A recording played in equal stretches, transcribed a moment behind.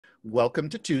Welcome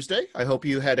to Tuesday. I hope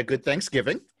you had a good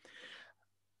Thanksgiving.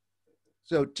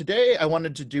 So today I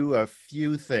wanted to do a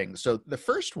few things. So the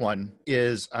first one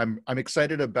is I'm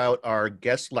excited about our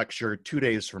guest lecture 2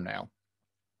 days from now.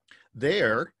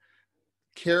 There,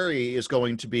 Carrie is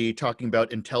going to be talking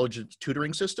about intelligent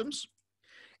tutoring systems.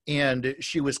 And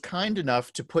she was kind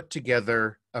enough to put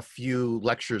together a few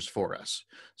lectures for us.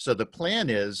 So the plan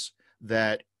is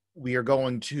that we are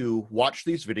going to watch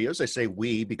these videos. I say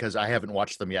we because I haven't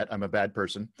watched them yet. I'm a bad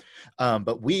person.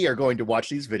 But we are going to watch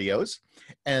these videos,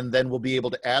 and then we'll be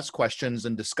able to ask questions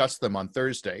and discuss them on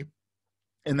Thursday.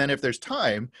 And then if there's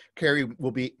time, Carrie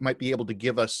might be able to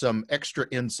give us some extra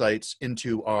insights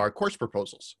into our course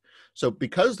proposals. So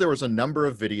because there was a number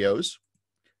of videos,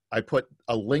 I put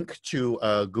a link to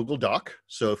a Google Doc.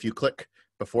 So if you click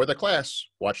before the class,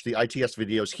 watch the ITS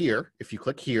videos here. If you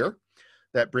click here,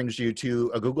 that brings you to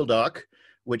a Google Doc,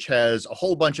 which has a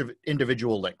whole bunch of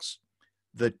individual links.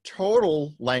 The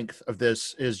total length of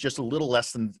this is just a little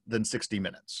less than 60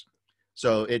 minutes.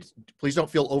 So please don't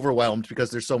feel overwhelmed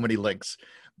because there's so many links.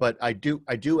 But I do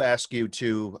ask you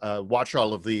to watch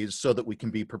all of these so that we can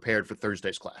be prepared for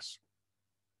Thursday's class.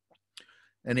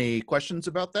 Any questions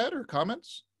about that or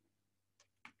comments?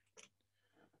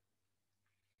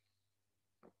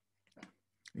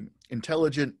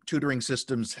 Intelligent tutoring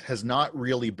systems has not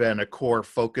really been a core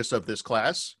focus of this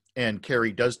class, and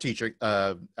Carrie does teach,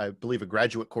 I believe, a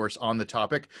graduate course on the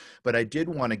topic, but I did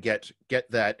want to get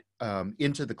that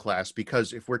into the class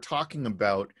because if we're talking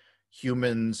about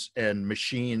humans and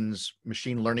machines,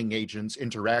 machine learning agents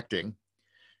interacting,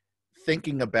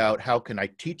 thinking about how can I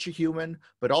teach a human,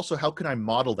 but also how can I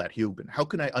model that human? How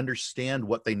can I understand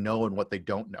what they know and what they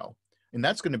don't know? And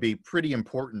that's going to be pretty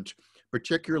important,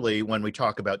 particularly when we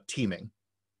talk about teaming.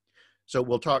 So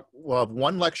we'll have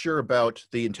one lecture about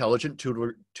the intelligent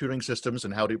tutoring systems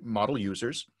and how to model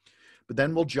users, but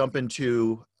then we'll jump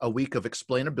into a week of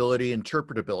explainability,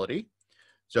 interpretability.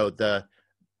 So the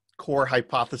core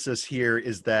hypothesis here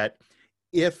is that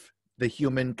if the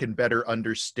human can better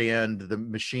understand the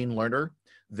machine learner,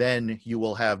 then you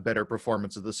will have better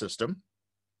performance of the system.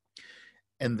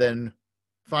 And then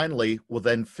finally, we'll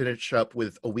then finish up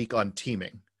with a week on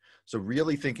teaming. So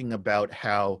really thinking about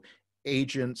how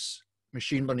agents,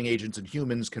 machine learning agents and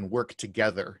humans can work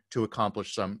together to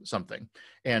accomplish something.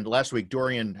 And last week,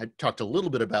 Dorian had talked a little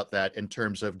bit about that in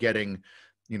terms of getting,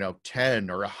 10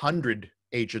 or 100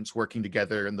 agents working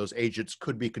together, and those agents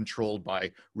could be controlled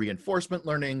by reinforcement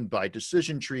learning, by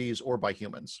decision trees, or by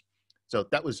humans. So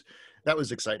that was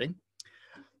exciting.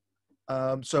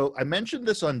 So I mentioned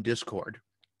this on Discord,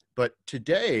 but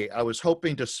today I was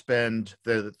hoping to spend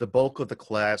the bulk of the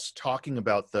class talking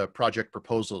about the project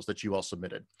proposals that you all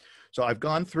submitted. So I've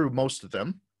gone through most of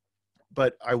them,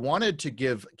 but I wanted to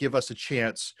give us a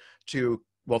chance to,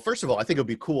 well, first of all, I think it would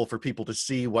be cool for people to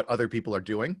see what other people are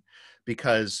doing,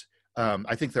 because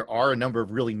I think there are a number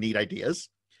of really neat ideas.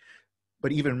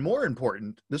 But even more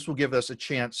important, this will give us a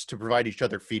chance to provide each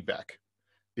other feedback,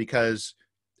 because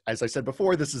as I said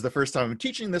before, this is the first time I'm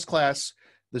teaching this class.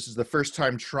 This is the first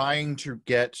time trying to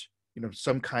get,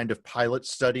 some kind of pilot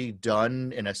study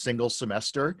done in a single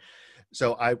semester.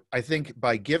 So I think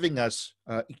by giving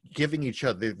each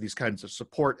other these kinds of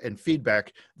support and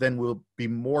feedback, then we'll be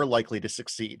more likely to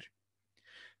succeed.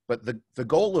 But the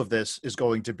goal of this is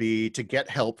going to be to get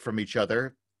help from each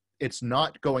other. It's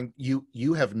not going,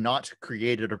 you have not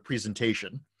created a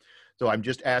presentation. So I'm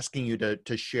just asking you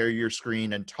to share your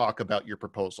screen and talk about your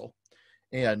proposal.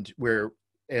 And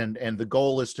the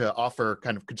goal is to offer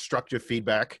kind of constructive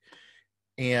feedback,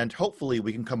 and hopefully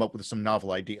we can come up with some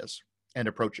novel ideas and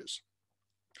approaches.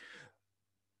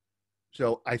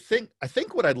 So I think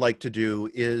what I'd like to do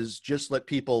is just let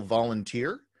people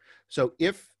volunteer. So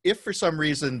if for some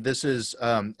reason this is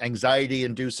anxiety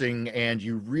inducing and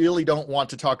you really don't want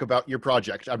to talk about your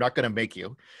project, I'm not going to make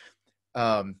you.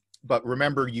 But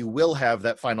remember, you will have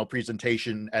that final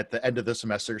presentation at the end of the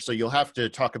semester, so you'll have to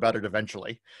talk about it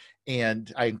eventually.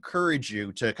 And I encourage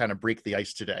you to kind of break the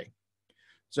ice today.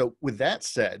 So with that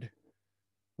said,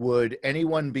 would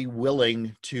anyone be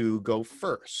willing to go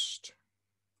first?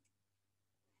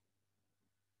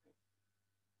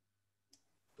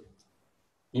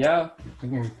 Yeah, I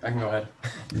can go ahead.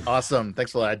 Awesome.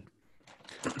 Thanks, Vlad.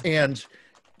 And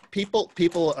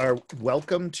people are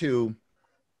welcome to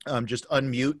just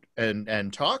unmute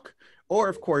and talk, or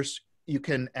of course you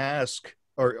can ask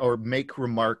or make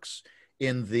remarks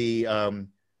in the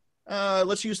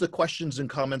let's use the questions and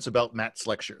comments about Matt's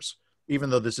lectures, even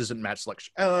though this isn't Matt's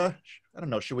lecture. I don't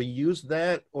know, should we use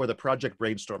that or the project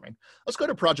brainstorming? Let's go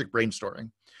to project brainstorming.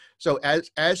 So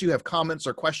as you have comments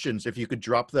or questions, if you could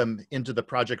drop them into the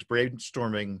project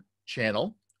brainstorming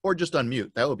channel, or just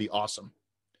unmute. That would be awesome.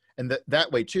 And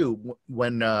that way too,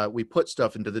 when we put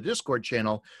stuff into the Discord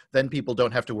channel, then people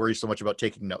don't have to worry so much about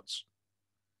taking notes.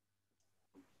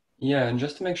 Yeah, and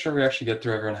just to make sure we actually get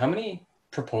through everyone, how many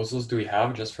proposals do we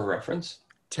have just for reference?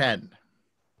 10.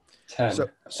 10.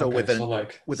 So Okay, with so an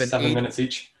like with an 7 minutes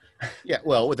each. yeah,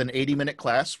 well, with an 80-minute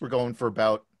class, we're going for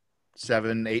about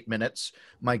 7-8 minutes.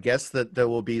 My guess that there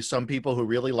will be some people who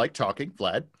really like talking,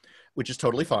 Vlad, which is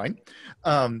totally fine.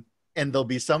 And there'll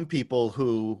be some people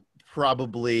who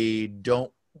probably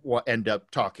don't end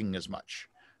up talking as much.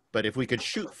 But if we could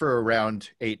shoot for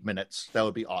around 8 minutes, that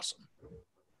would be awesome.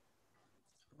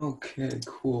 Okay,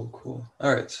 cool.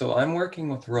 All right, so I'm working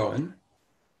with Rowan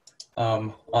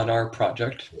on our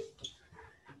project.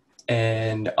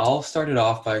 And I'll start it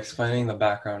off by explaining the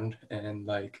background and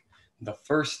like the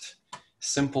first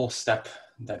simple step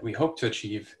that we hope to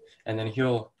achieve. And then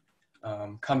he'll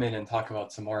come in and talk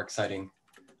about some more exciting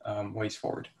ways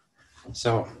forward.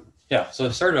 So yeah, so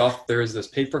to start it off, there is this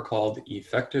paper called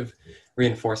Effective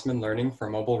Reinforcement Learning for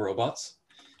Mobile Robots.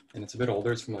 And it's a bit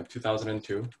older, it's from like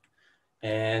 2002.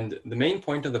 And the main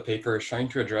point of the paper is trying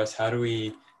to address how do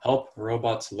we help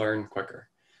robots learn quicker.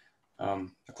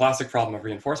 A classic problem of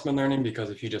reinforcement learning, because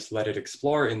if you just let it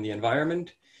explore in the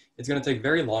environment, it's going to take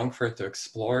very long for it to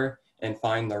explore and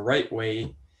find the right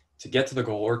way to get to the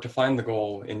goal or to find the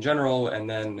goal in general. And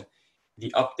then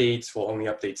the updates will only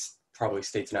update probably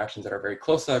states and actions that are very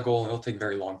close to that goal, and it'll take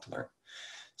very long to learn.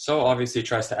 So obviously it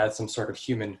tries to add some sort of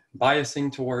human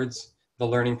biasing towards the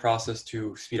learning process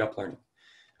to speed up learning.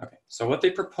 Okay, so what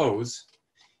they propose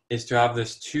is to have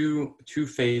this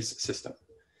two-phase system.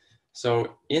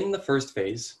 So in the first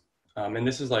phase, and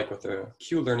this is like with the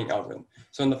Q-learning algorithm.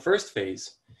 So in the first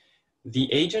phase,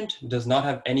 the agent does not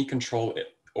have any control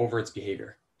over its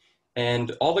behavior.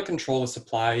 And all the control is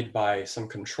supplied by some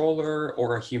controller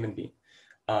or a human being.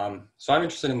 So I'm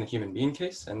interested in the human being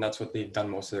case, and that's what they've done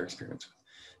most of their experiments with.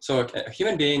 So a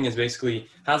human being is basically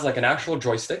has like an actual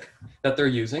joystick that they're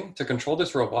using to control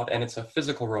this robot, and it's a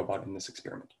physical robot in this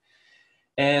experiment.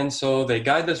 And so they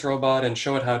guide this robot and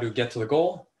show it how to get to the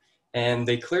goal. And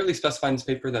they clearly specify in this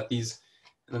paper that these,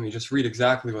 let me just read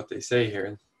exactly what they say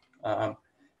here.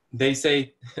 They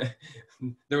say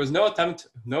there was no attempt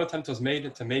was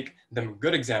made to make them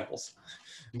good examples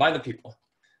by the people.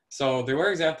 So there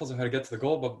were examples of how to get to the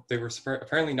goal, but they were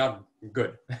apparently not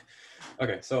good.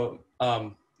 Okay, so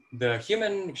the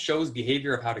human shows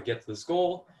behavior of how to get to this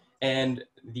goal, and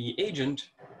the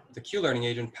agent, the Q-learning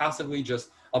agent, passively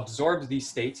just absorbs these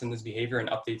states and this behavior and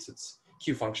updates its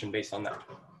Q function based on that.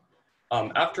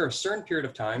 After a certain period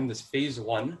of time, this phase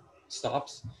 1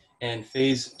 stops and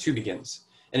phase 2 begins.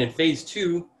 And in phase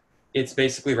 2, it's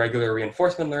basically regular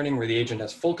reinforcement learning where the agent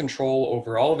has full control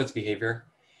over all of its behavior.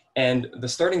 And the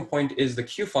starting point is the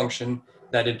Q function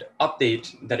that it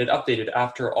updated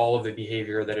after all of the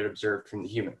behavior that it observed from the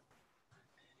human.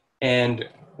 And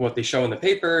what they show in the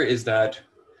paper is that,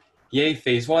 yay,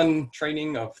 phase 1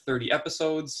 training of 30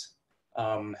 episodes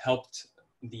helped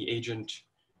the agent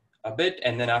a bit.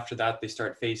 And then after that, they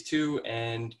start phase 2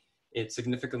 and it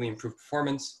significantly improved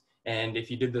performance. And if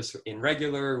you did this with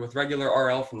regular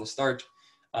RL from the start,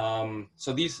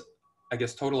 so these, I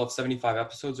guess, total of 75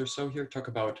 episodes or so here took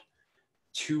about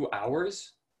 2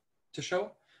 hours to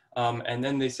show. And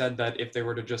then they said that if they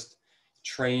were to just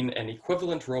train an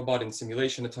equivalent robot in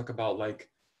simulation, it took about like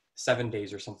 7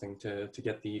 days or something to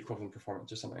get the equivalent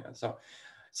performance or something like that. So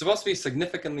it's supposed to be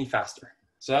significantly faster.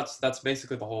 So that's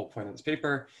basically the whole point of this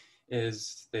paper,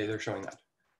 is they're showing that.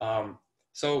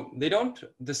 So they don't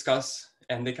discuss,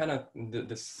 and they kind of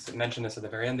mention this at the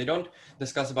very end, they don't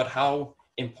discuss about how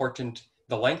important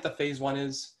the length of phase 1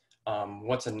 is,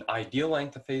 what's an ideal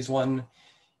length of phase 1,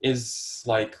 is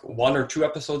like 1 or 2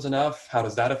 episodes enough, how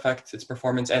does that affect its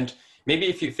performance, and maybe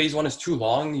if phase 1 is too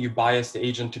long, you bias the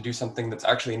agent to do something that's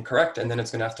actually incorrect, and then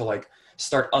it's gonna have to like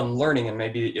start unlearning, and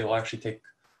maybe it'll actually take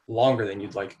longer than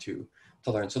you'd like to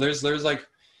learn. So there's like,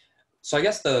 so I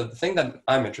guess the thing that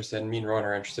I'm interested in, me and Rowan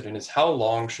are interested in, is how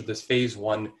long should this phase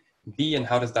 1 be, and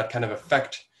how does that kind of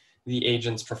affect the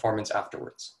agent's performance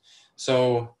afterwards?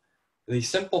 So the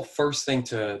simple first thing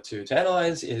to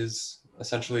analyze is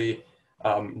essentially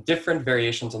different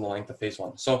variations on the length of phase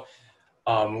 1. So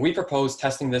we propose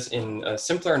testing this in a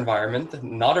simpler environment,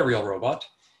 not a real robot,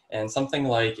 and something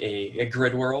like a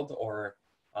grid world, or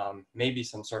maybe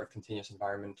some sort of continuous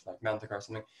environment like Monte Carlo or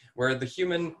something, where the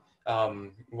human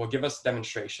will give us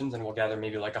demonstrations, and we'll gather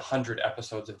maybe like 100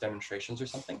 episodes of demonstrations or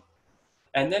something.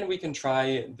 And then we can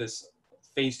try this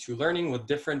phase 2 learning with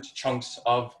different chunks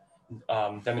of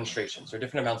demonstrations or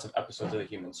different amounts of episodes of the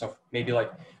human. So maybe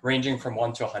like ranging from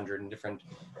 1 to 100 in different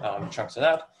chunks of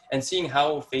that, and seeing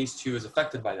how phase 2 is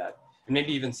affected by that. And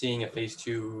maybe even seeing if phase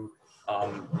 2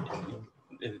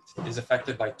 is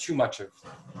affected by too much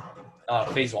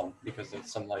of phase 1 because of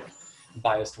some like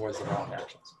bias towards the wrong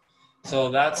actions. So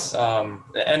that's,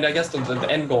 and I guess the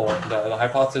end goal, the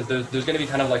hypothesis, there's going to be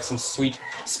kind of like some sweet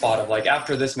spot of like,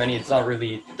 after this many, it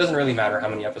doesn't really matter how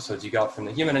many episodes you got from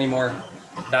the human anymore.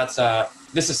 That's,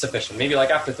 this is sufficient. Maybe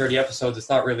like after 30 episodes, it's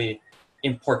not really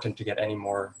important to get any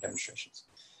more demonstrations.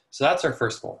 So that's our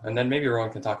first goal. And then maybe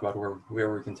Rowan can talk about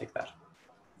where we can take that.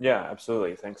 Yeah,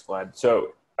 absolutely. Thanks, Vlad.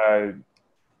 So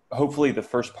hopefully the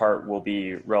first part will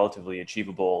be relatively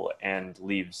achievable and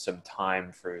leave some time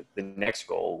for the next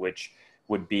goal, which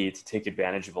would be to take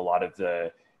advantage of a lot of the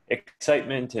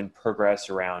excitement and progress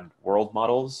around world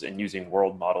models and using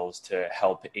world models to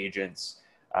help agents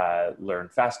learn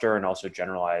faster and also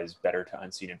generalize better to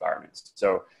unseen environments.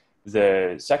 So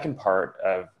the second part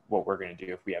of what we're going to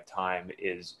do if we have time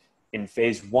is in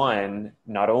phase 1,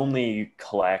 not only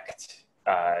collect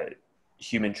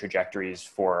human trajectories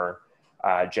for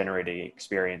generating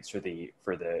experience for the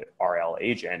RL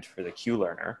agent, for the Q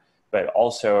learner, but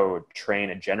also train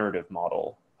a generative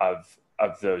model of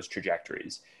those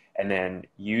trajectories, and then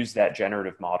use that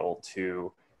generative model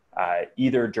to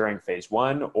either during phase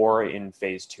 1 or in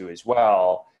phase 2 as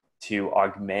well, to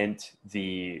augment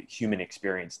the human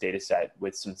experience data set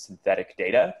with some synthetic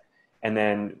data. And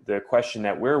then the question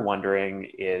that we're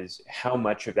wondering is how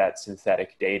much of that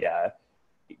synthetic data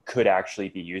could actually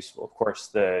be useful. Of course,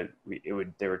 there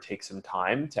would take some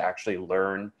time to actually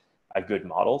learn a good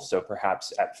model. So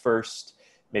perhaps at first,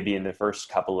 maybe in the first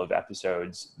couple of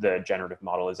episodes, the generative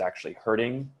model is actually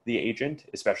hurting the agent,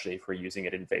 especially if we're using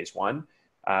it in phase 1.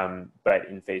 But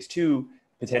in phase 2,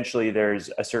 potentially there's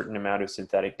a certain amount of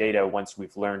synthetic data once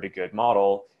we've learned a good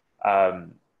model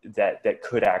that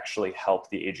could actually help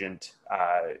the agent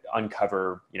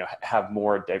uncover, have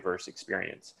more diverse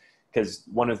experience. Because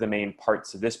one of the main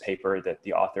parts of this paper that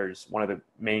one of the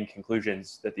main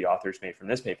conclusions that the authors made from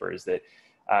this paper is that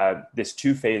this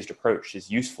two-phased approach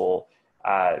is useful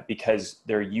because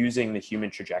they're using the human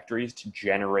trajectories to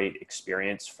generate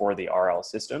experience for the RL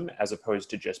system as opposed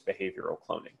to just behavioral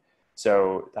cloning.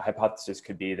 So the hypothesis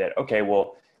could be that, okay,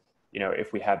 well,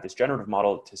 if we have this generative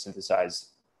model to synthesize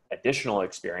additional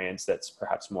experience that's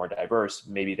perhaps more diverse,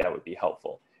 maybe that would be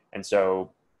helpful. And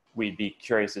so we'd be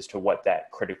curious as to what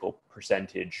that critical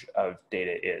percentage of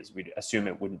data is. We'd assume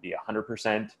it wouldn't be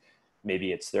 100%,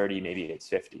 maybe it's 30, maybe it's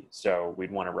 50. So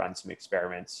we'd want to run some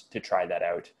experiments to try that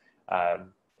out.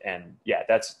 And yeah,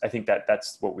 I think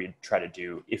that's what we'd try to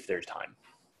do if there's time.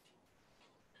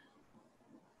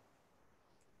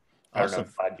 Awesome.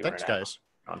 Thanks, guys.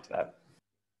 Onto that.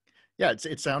 Yeah,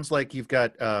 it sounds like you've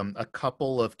got a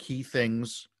couple of key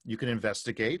things you can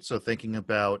investigate. So thinking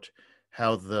about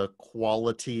how the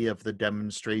quality of the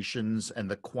demonstrations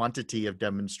and the quantity of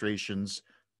demonstrations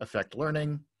affect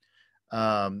learning.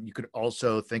 You could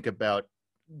also think about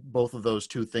both of those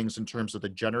two things in terms of the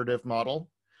generative model.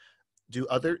 Do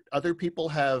other people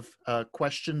have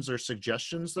questions or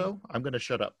suggestions, though? I'm going to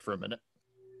shut up for a minute.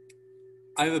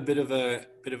 I have a bit of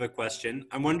a question.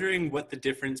 I'm wondering what the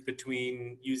difference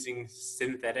between using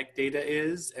synthetic data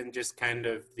is and just kind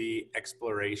of the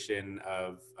exploration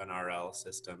of an RL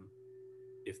system.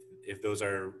 If those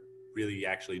are really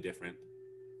actually different.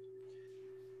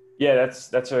 Yeah,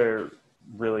 that's a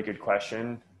really good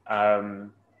question.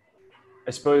 I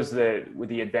suppose that with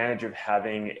the advantage of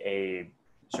having a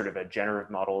sort of a generative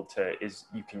model is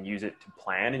you can use it to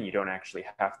plan and you don't actually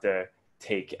have to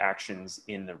take actions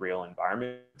in the real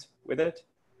environment with it.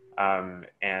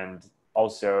 And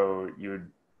also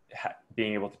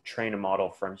being able to train a model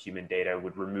from human data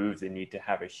would remove the need to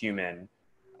have a human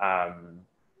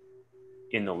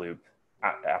in the loop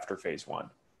after phase 1.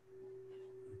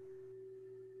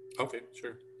 Okay,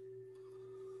 sure.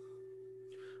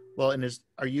 Well, and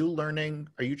are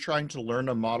you trying to learn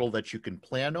a model that you can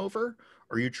plan over?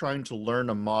 Or are you trying to learn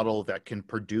a model that can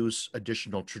produce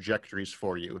additional trajectories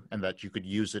for you and that you could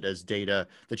use it as data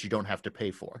that you don't have to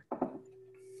pay for?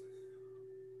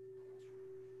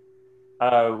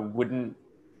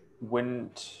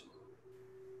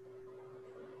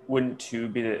 Wouldn't two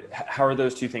be how are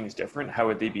those two things different? How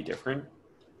would they be different?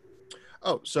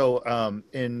 Oh, so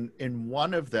in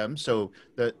one of them, so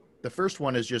the first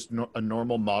one is just a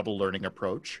normal model learning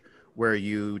approach where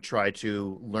you try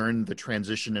to learn the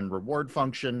transition and reward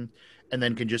function and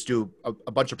then can just do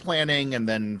a bunch of planning and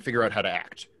then figure out how to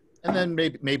act. And then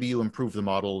maybe you improve the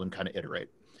model and kind of iterate.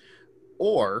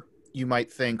 Or you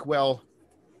might think, well,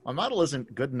 my model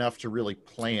isn't good enough to really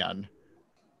plan,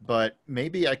 but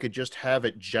maybe I could just have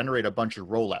it generate a bunch of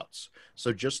rollouts.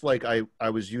 So just like I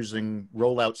was using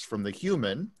rollouts from the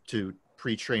human to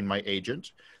pre-train my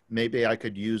agent, maybe I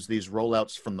could use these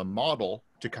rollouts from the model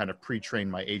to kind of pre-train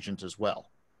my agent as well.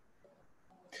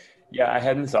 Yeah, I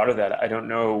hadn't thought of that. I don't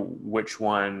know which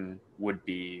one would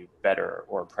be better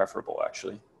or preferable,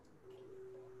 actually.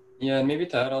 Yeah, and maybe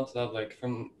to add on to that, like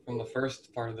from the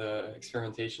first part of the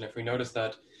experimentation, if we notice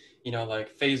that, like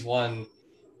phase one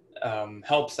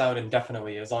helps out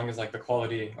indefinitely as long as like the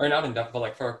quality, or not indefinitely, but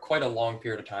like for quite a long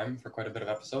period of time, for quite a bit of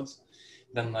episodes,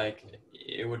 then like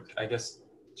it would, I guess,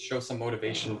 show some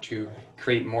motivation to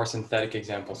create more synthetic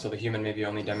examples. So the human maybe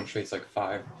only demonstrates like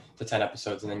 5 to 10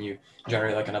 episodes, and then you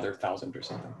generate like another 1,000 or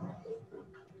something.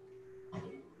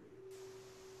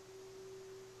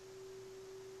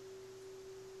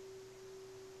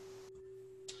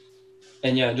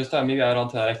 And yeah, just maybe add on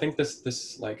to that. I think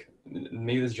this like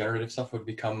maybe this generative stuff would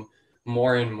become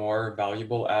more and more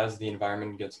valuable as the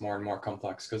environment gets more and more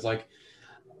complex. Because like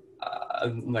I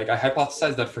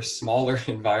hypothesize that for smaller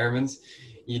environments,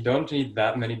 you don't need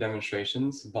that many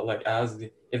demonstrations. But like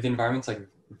if the environment's like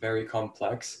very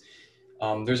complex,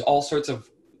 there's all sorts of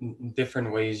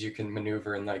different ways you can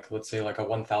maneuver in, like, let's say like a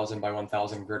 1,000 by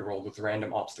 1,000 grid world with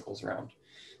random obstacles around.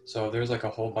 So there's like a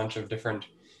whole bunch of different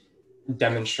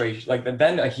demonstration, like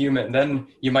then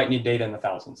you might need data in the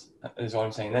thousands, is what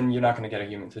I'm saying. Then you're not going to get a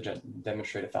human to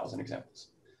demonstrate 1,000 examples.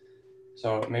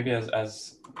 So maybe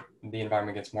as the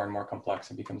environment gets more and more complex,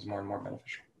 it becomes more and more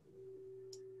beneficial.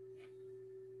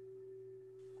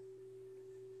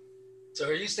 So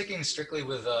are you sticking strictly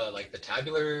with like the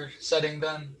tabular setting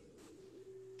then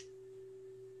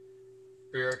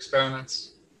for your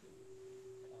experiments?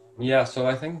 Yeah, so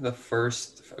I think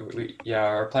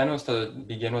our plan was to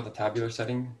begin with a tabular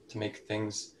setting to make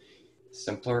things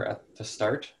simpler at the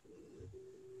start.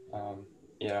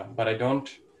 Yeah, but I don't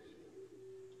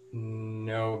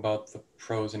know about the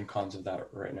pros and cons of that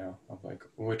right now, of like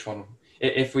which one,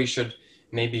 if we should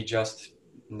maybe just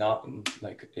not,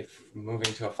 like, if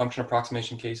moving to a function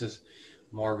approximation case is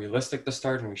more realistic to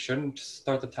start and we shouldn't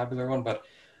start the tabular one. But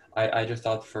I just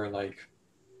thought for like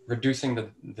reducing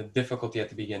the difficulty at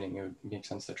the beginning, it would make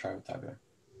sense to try with tabular.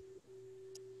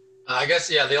 I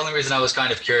guess, yeah, the only reason I was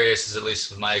kind of curious is, at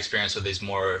least with my experience with these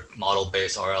more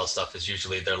model-based RL stuff, is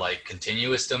usually they're like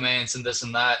continuous domains and this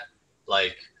and that.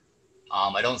 Like,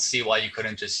 I don't see why you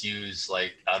couldn't just use,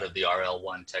 like, out of the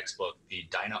RL1 textbook, the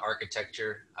Dyna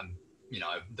architecture.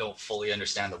 I don't fully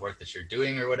understand the work that you're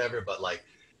doing or whatever, but like,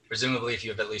 presumably if you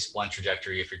have at least one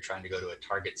trajectory, if you're trying to go to a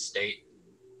target state,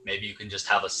 maybe you can just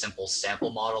have a simple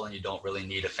sample model and you don't really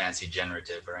need a fancy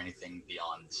generative or anything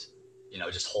beyond,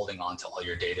 just holding on to all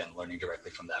your data and learning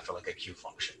directly from that for like a Q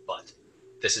function. But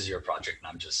this is your project and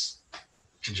I'm just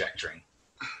conjecturing.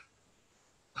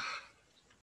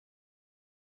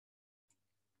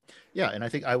 Yeah, and I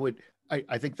think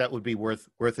I think that would be worth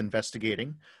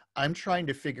investigating. I'm trying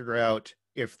to figure out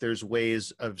if there's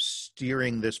ways of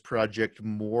steering this project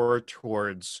more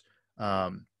towards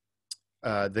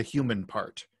the human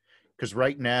part. Because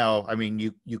right now, I mean,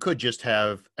 you could just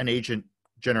have an agent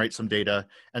generate some data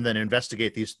and then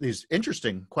investigate these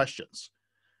interesting questions.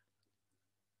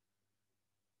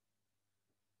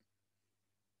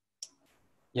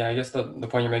 Yeah, I guess the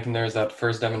point you're making there is that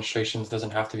first demonstrations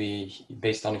doesn't have to be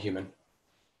based on a human.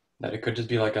 That it could just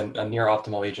be like a near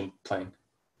optimal agent playing.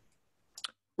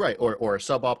 Right, or a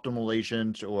suboptimal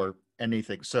agent or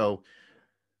anything. So,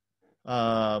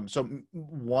 so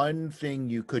one thing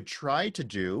you could try to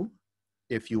do,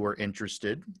 if you were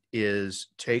interested, is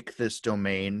take this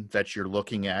domain that you're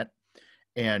looking at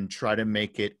and try to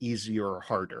make it easier or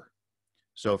harder.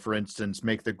 So for instance,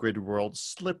 make the grid world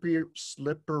slipperier,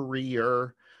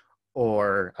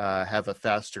 or have a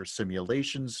faster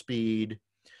simulation speed,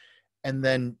 and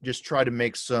then just try to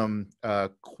make some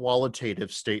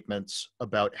qualitative statements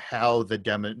about how the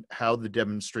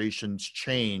demonstrations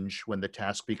change when the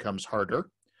task becomes harder,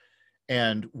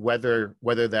 and whether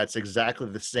that's exactly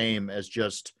the same as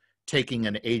just taking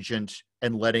an agent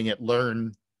and letting it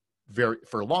learn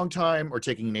for a long time, or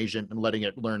taking an agent and letting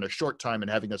it learn a short time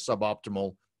and having a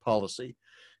suboptimal policy.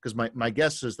 Because my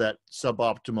guess is that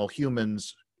suboptimal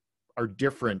humans are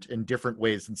different in different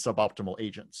ways than suboptimal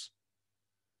agents.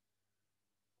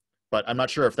 But I'm not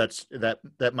sure if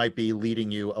that might be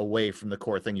leading you away from the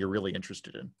core thing you're really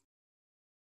interested in.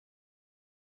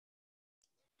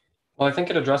 Well, I think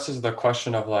it addresses the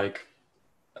question of like,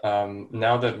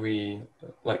 now that we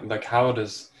like how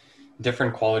does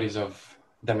different qualities of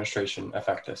demonstration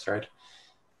affect this, right?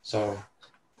 So,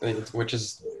 which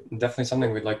is definitely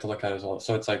something we'd like to look at as well.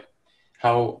 So it's like,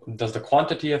 how does the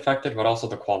quantity affect it, but also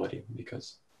the quality?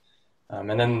 Because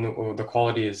And then the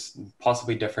quality is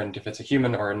possibly different if it's a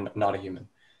human or not a human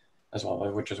as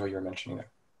well, which is what you're mentioning there,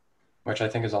 which I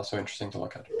think is also interesting to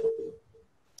look at.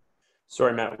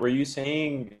 Sorry, Matt, were you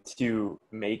saying to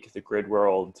make the grid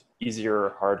world easier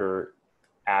or harder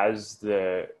as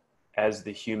the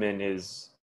human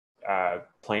is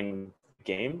playing the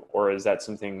game, or is that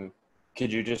something?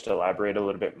 Could you just elaborate a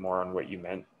little bit more on what you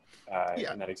meant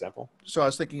Yeah. in that example? So I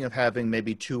was thinking of having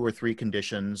maybe 2 or 3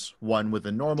 conditions, one with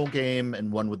a normal game and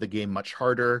one with the game much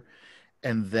harder,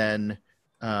 and then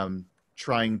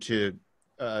trying to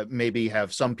maybe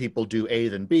have some people do A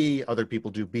then B, other people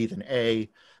do B then A,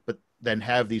 but then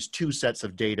have these 2 sets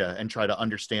of data and try to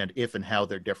understand if and how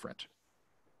they're different.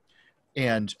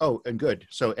 And and good.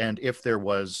 So, and if there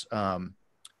were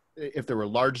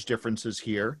large differences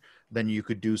here, then you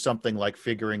could do something like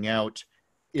figuring out,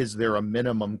 is there a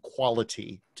minimum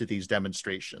quality to these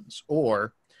demonstrations?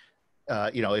 Or,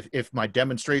 if my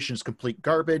demonstration is complete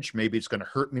garbage, maybe it's going to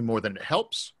hurt me more than it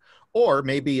helps. Or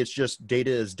maybe it's just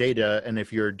data is data. And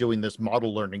if you're doing this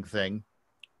model learning thing,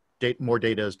 more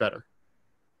data is better.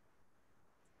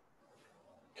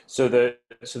 So the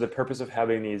purpose of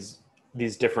having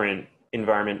these different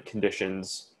environment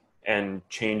conditions and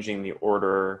changing the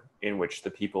order in which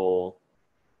the people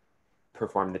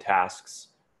perform the tasks,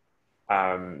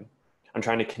 I'm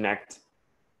trying to connect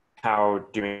how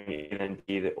doing A then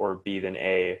B or B then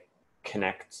A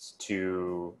connects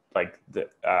to like the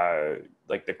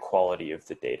quality of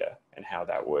the data and how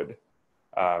that would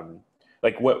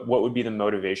what would be the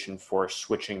motivation for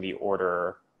switching the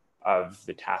order of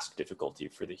the task difficulty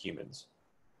for the humans?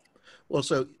 Well,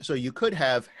 so you could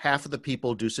have half of the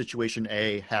people do situation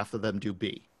A, half of them do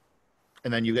B,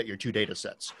 and then you get your 2 data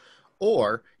sets.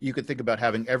 Or you could think about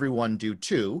having everyone do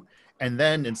 2, and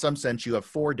then in some sense you have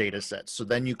 4 data sets. So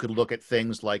then you could look at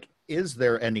things like, is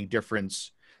there any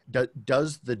difference?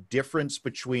 Does the difference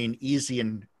between easy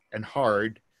and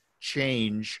hard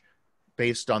change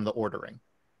based on the ordering?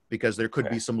 Because there could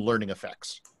be some learning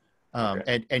effects.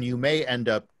 And you may end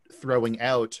up throwing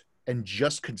out and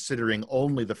just considering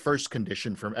only the first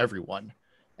condition from everyone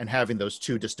and having those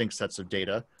 2 distinct sets of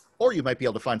data, or you might be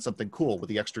able to find something cool with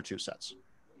the extra 2 sets.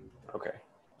 Okay.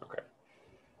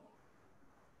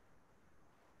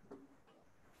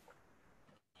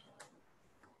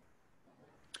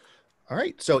 All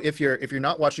right. So if you're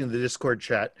not watching the Discord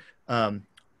chat,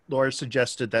 Laura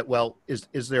suggested that, well,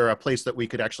 is there a place that we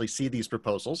could actually see these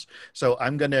proposals? So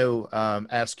I'm going to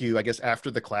ask you, I guess, after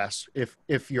the class,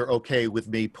 if you're okay with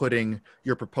me putting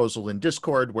your proposal in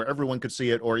Discord where everyone could see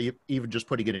it, or even just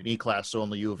putting it in eClass so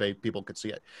only U of A people could see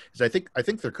it. Because I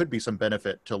think there could be some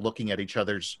benefit to looking at each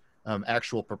other's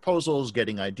actual proposals,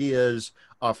 getting ideas,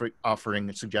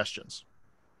 offering suggestions.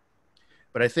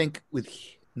 But I think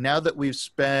now that we've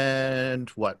spent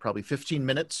probably 15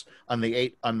 minutes on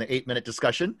the 8-minute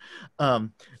discussion,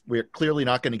 we're clearly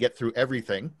not going to get through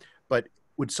everything. But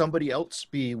would somebody else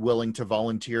be willing to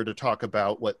volunteer to talk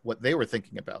about what they were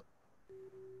thinking about?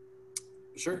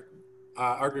 Sure,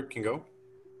 our group can go.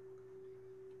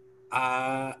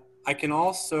 I can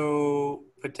also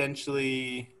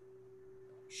potentially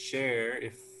share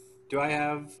do I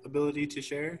have ability to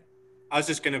share? I was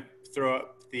just going to throw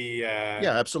up the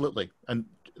yeah, absolutely. And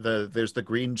there's the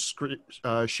green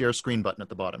share screen button at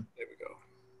the bottom. There we go.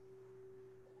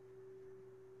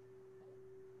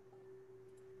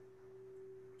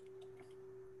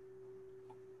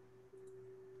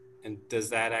 And does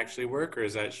that actually work, or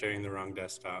is that showing the wrong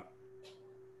desktop?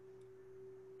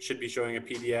 Should be showing a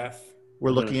PDF.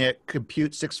 We're looking at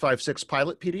Compute 656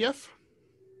 Pilot PDF.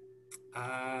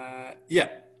 Yeah.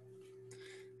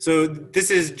 So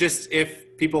this is just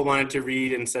if people wanted to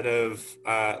read instead of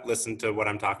listen to what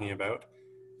I'm talking about.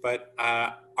 But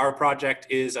our project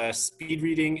is a speed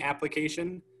reading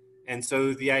application. And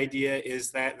so the idea is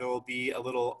that there will be a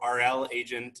little RL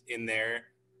agent in there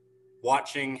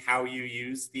watching how you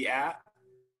use the app,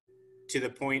 to the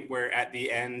point where at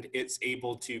the end it's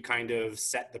able to kind of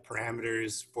set the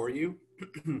parameters for you.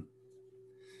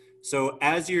 So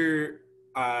as you're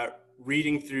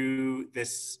reading through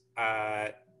this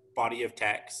body of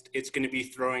text, it's going to be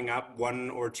throwing up 1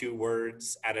 or 2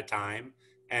 words at a time.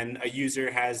 And a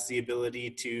user has the ability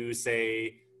to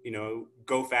say,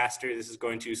 go faster, this is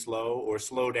going too slow, or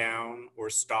slow down, or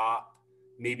stop,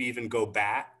 maybe even go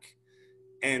back.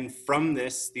 And from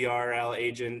this, the RL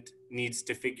agent needs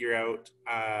to figure out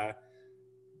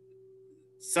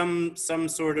some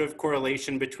sort of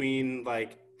correlation between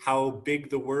like how big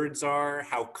the words are,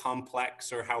 how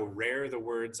complex or how rare the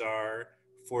words are,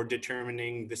 for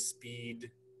determining the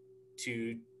speed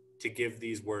to give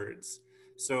these words.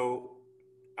 So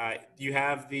you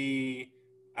have the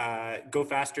go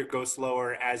faster, go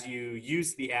slower as you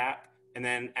use the app. And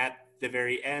then at the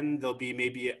very end, there'll be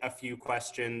maybe a few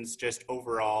questions just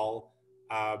overall.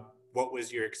 What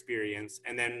was your experience?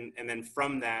 And then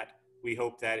from that, we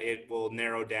hope that it will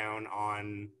narrow down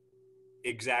on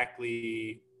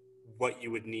exactly what you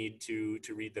would need to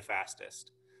read the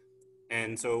fastest.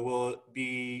 And so we'll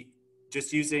be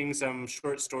just using some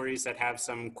short stories that have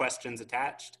some questions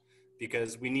attached,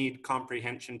 because we need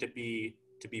comprehension to be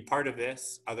part of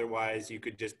this. Otherwise, you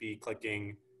could just be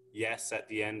clicking yes at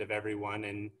the end of every one,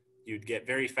 and you'd get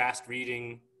very fast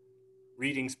reading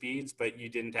speeds, but you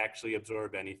didn't actually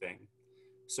absorb anything.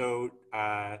 So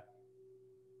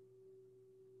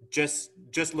just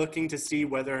looking to see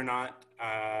whether or not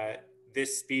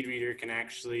this speed reader can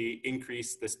actually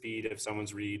increase the speed of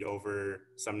someone's read over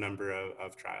some number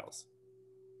of trials.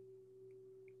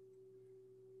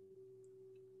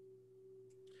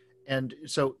 And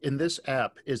so in this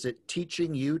app, is it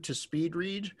teaching you to speed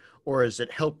read, or is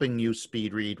it helping you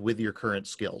speed read with your current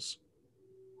skills?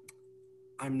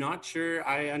 I'm not sure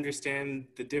I understand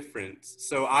the difference.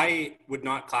 So I would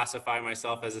not classify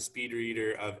myself as a speed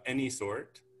reader of any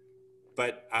sort,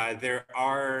 but there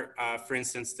are, for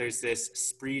instance, there's this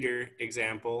Spreeder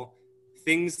example,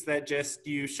 things that just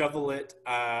you shovel it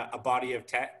a body of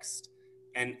text,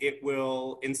 and it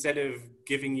will, instead of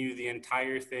giving you the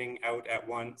entire thing out at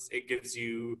once, it gives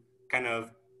you kind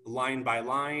of line by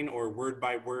line or word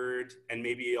by word, and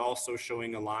maybe also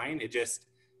showing a line. It just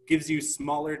gives you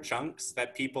smaller chunks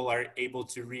that people are able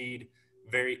to read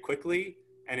very quickly.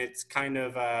 And it's kind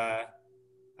of,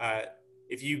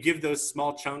 if you give those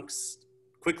small chunks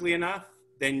quickly enough,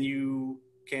 then you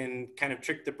can kind of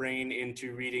trick the brain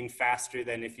into reading faster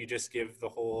than if you just give the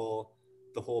whole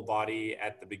body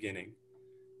at the beginning.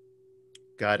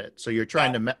 Got it. So you're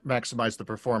trying to maximize the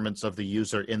performance of the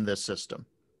user in this system.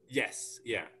 Yes,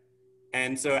 yeah.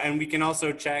 And we can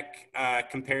also check,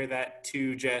 compare that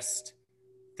to just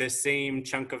the same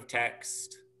chunk of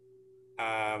text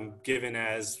given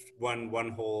as one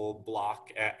whole block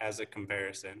as a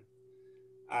comparison.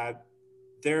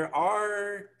 There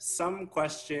are some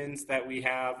questions that we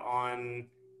have on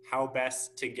how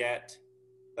best to get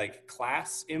like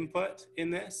class input in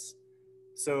this.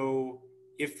 So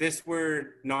if this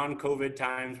were non-COVID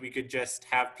times, we could just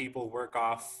have people work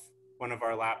off one of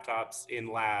our laptops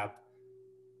in lab.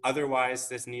 Otherwise,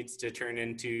 this needs to turn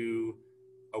into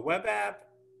a web app,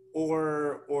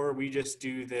 or we just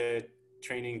do the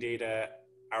training data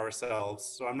ourselves.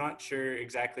 So I'm not sure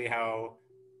exactly how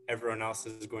everyone else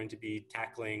is going to be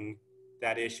tackling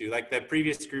that issue. Like the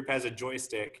previous group has a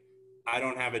joystick. I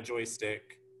don't have a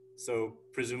joystick. So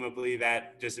presumably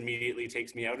that just immediately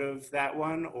takes me out of that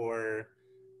one, or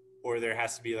there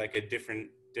has to be like a different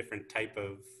type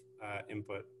of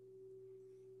input.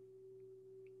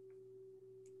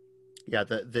 Yeah,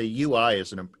 the UI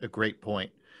is a great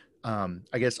point. I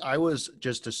guess I was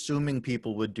just assuming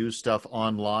people would do stuff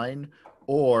online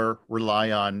or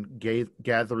rely on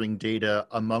gathering data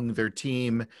among their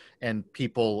team and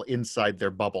people inside their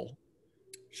bubble.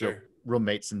 Sure. So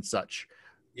roommates and such.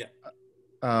 Yeah.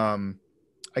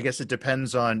 I guess it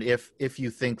depends on if you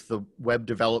think the web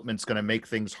development's going to make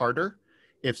things harder.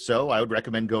 If so, I would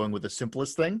recommend going with the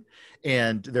simplest thing.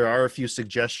 And there are a few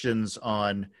suggestions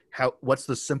on what's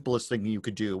the simplest thing you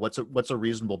could do. What's a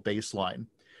reasonable baseline?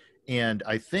 And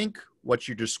I think what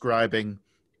you're describing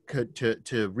could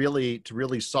to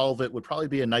really solve it would probably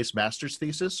be a nice master's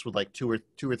thesis with like two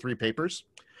or three papers.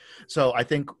 So I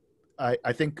think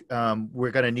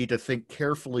we're going to need to think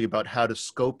carefully about how to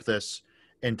scope this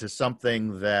into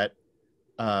something that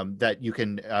you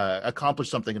can accomplish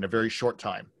something in a very short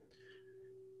time.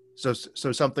 So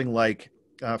something like,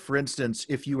 for instance,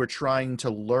 if you were trying to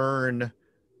learn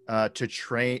to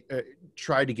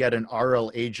try to get an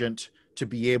RL agent to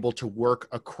be able to work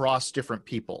across different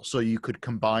people, so you could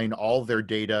combine all their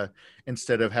data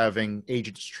instead of having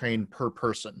agents trained per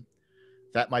person.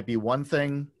 That might be one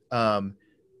thing.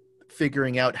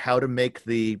 Figuring out how to make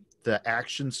the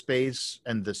action space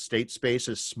and the state space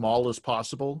as small as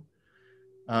possible.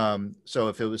 So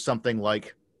if it was something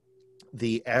like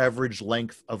the average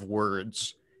length of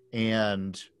words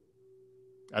and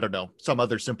I don't know, some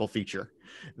other simple feature,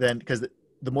 then because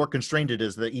the more constrained it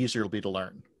is, the easier it'll be to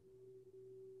learn.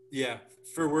 Yeah,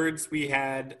 for words we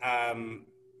had,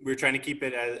 we were trying to keep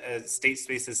it as state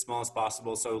space as small as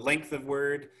possible. So length of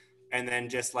word, and then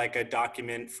just like a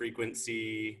document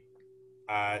frequency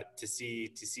to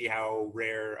see how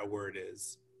rare a word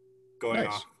is. Going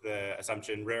Nice. off the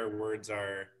assumption rare words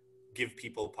are give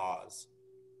people pause.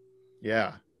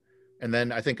 Yeah. And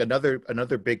then I think another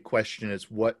big question is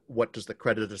what does the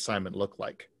credit assignment look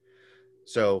like?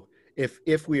 So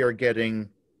if we are getting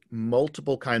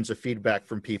multiple kinds of feedback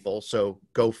from people, so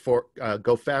go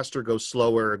faster, go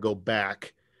slower, go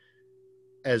back,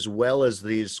 as well as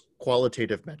these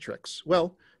qualitative metrics.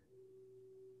 Well,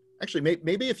 actually,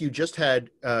 maybe if you just had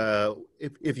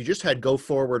if you just had go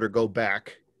forward or go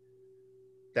back,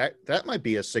 that might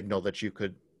be a signal that you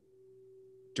could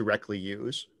directly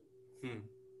use.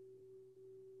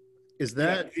 Is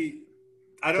that? Yeah,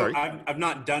 I don't. Sorry? I've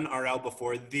not done RL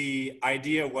before. The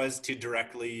idea was to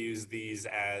directly use these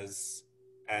as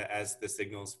the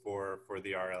signals for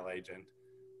the RL agent.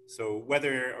 So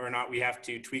whether or not we have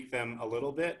to tweak them a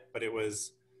little bit, but it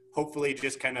was hopefully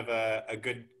just kind of a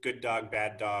good dog,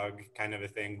 bad dog kind of a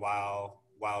thing while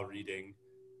reading,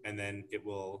 and then it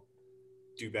will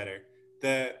do better.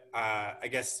 I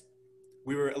guess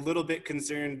we were a little bit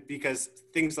concerned because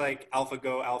things like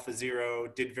AlphaGo,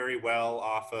 AlphaZero did very well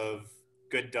off of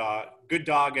good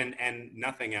dog and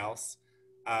nothing else.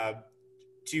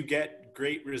 To get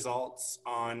great results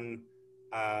on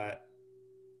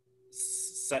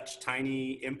such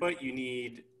tiny input, you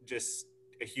need just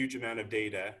a huge amount of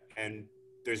data, and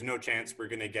there's no chance we're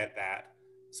going to get that.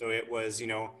 So it was,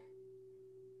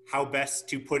 how best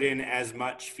to put in as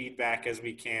much feedback as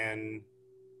we can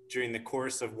during the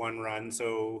course of one run.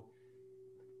 So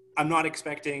I'm not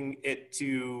expecting it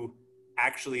to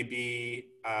actually be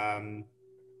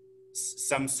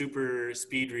some super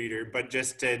speed reader, but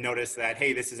just to notice that,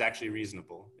 hey, this is actually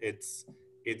reasonable. It's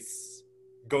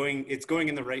going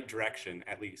in the right direction,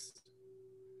 at least.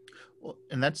 Well,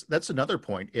 and that's another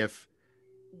point.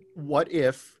 What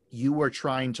if you were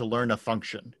trying to learn a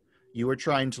function? You were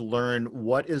trying to learn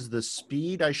what is the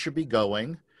speed I should be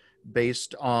going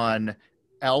based on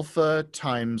alpha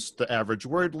times the average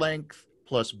word length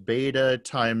plus beta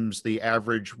times the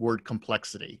average word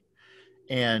complexity.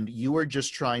 And you were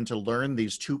just trying to learn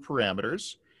these two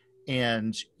parameters,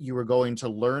 and you were going to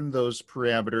learn those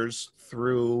parameters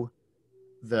through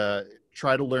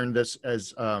try to learn this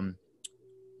as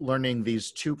learning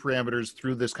these two parameters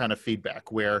through this kind of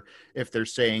feedback, where if they're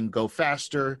saying go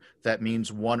faster, that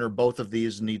means one or both of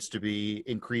these needs to be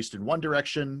increased in one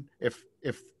direction. If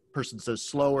person says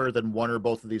slower, then one or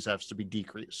both of these has to be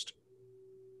decreased.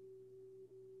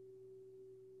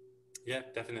 Yeah,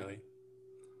 definitely.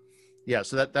 Yeah,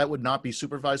 so that would not be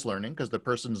supervised learning because the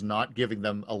person's not giving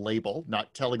them a label,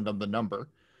 not telling them the number,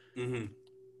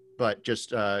 but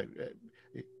just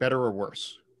better or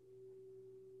worse.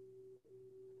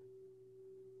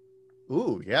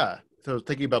 Ooh, yeah. So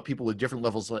thinking about people with different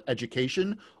levels of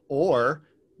education or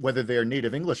whether they're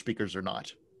native English speakers or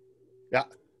not. Yeah.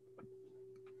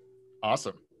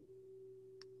 Awesome.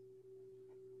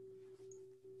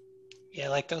 Yeah,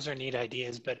 like those are neat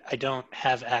ideas, but I don't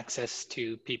have access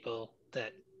to people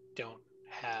that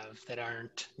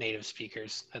aren't native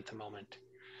speakers at the moment.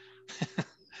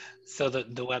 So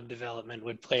the web development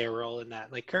would play a role in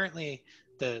that. Like currently,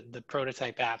 the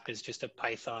prototype app is just a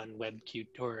Python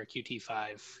WebQt or a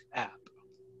Qt5 app.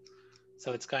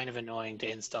 So it's kind of annoying to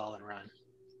install and run.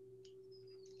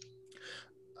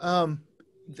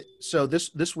 So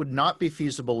this would not be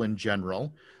feasible in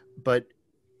general, but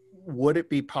would it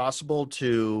be possible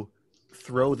to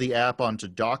throw the app onto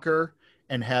Docker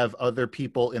and have other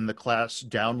people in the class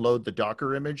download the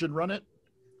Docker image and run it?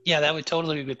 Yeah, that would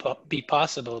totally be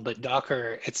possible, but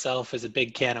Docker itself is a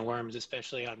big can of worms,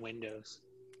 especially on Windows.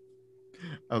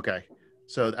 Okay.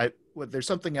 So there's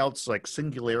something else like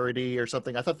Singularity or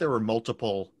something. I thought there were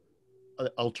multiple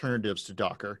alternatives to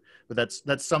Docker, but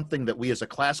that's something that we as a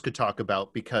class could talk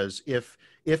about, because if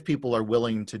people are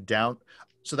willing to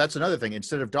so that's another thing.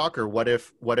 Instead of Docker, what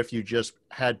if you just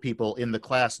had people in the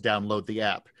class download the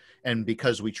app, and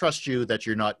because we trust you that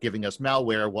you're not giving us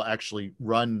malware, we'll actually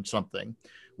run something,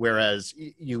 whereas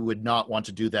you would not want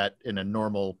to do that in a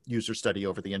normal user study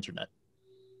over the internet.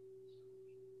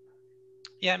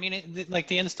 Yeah, I mean, like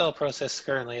the install process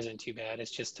currently isn't too bad.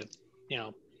 It's just a,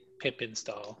 pip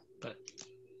install, but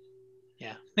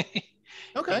yeah.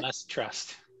 Okay. You must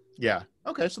trust. Yeah.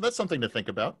 Okay. So that's something to think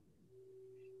about.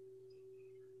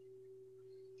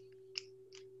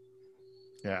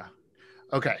 Yeah.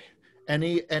 Okay.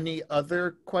 Any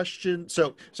other questions?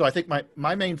 So I think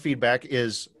my main feedback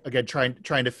is, again,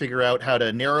 trying to figure out how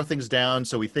to narrow things down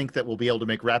so we think that we'll be able to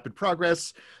make rapid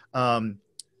progress.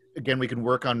 Again, we can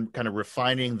work on kind of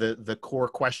refining the core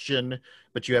question,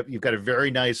 but you've got a very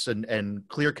nice and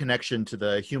clear connection to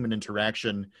the human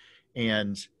interaction.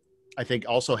 And I think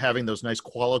also having those nice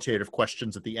qualitative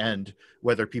questions at the end,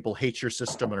 whether people hate your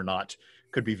system or not,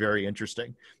 could be very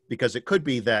interesting, because it could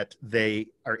be that they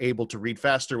are able to read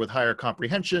faster with higher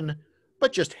comprehension,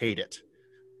 but just hate it,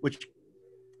 which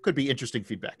could be interesting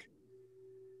feedback.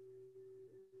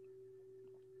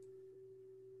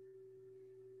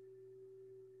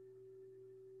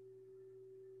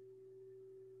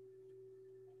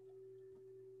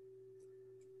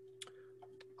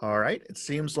 All right. It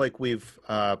seems like we've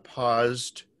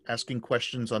paused asking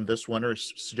questions on this one or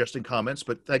suggesting comments,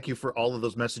 but thank you for all of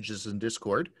those messages in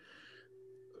Discord.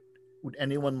 Would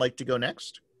anyone like to go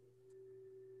next?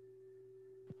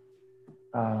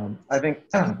 I think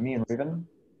me and Raven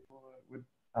would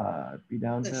be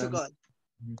down I to. forgot.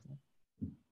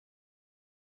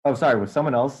 Oh, sorry. Was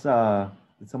someone else?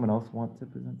 Did someone else want to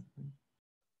present something?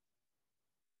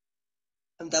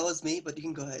 That was me, but you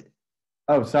can go ahead.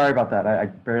 Oh, sorry about that. I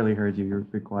barely heard you. You're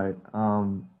pretty quiet.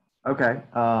 Okay.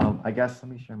 I guess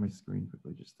let me share my screen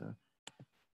quickly just to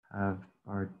have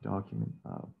our document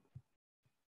up.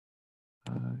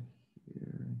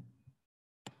 Here.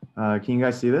 Can you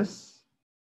guys see this?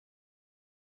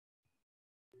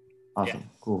 Awesome. Yeah.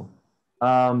 Cool.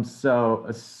 So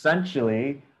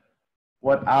essentially,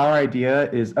 what our idea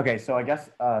is, okay, so I guess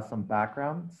some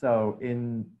background. So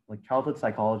in like childhood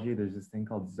psychology, there's this thing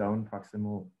called zone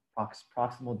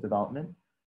proximal development,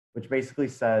 which basically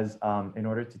says in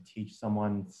order to teach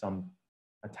someone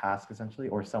a task essentially,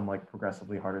 or some like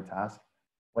progressively harder task,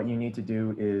 what you need to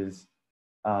do is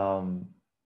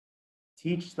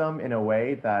teach them in a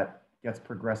way that gets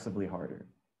progressively harder.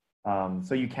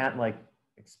 So you can't like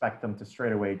expect them to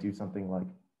straight away do something like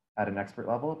at an expert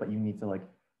level, but you need to like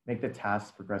make the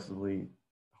task progressively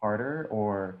harder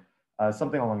or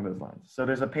something along those lines. So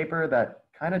there's a paper that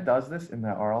kind of does this in the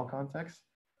RL context,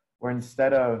 where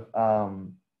instead of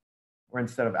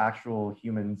actual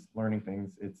humans learning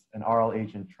things, it's an RL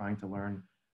agent trying to learn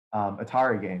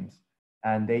Atari games.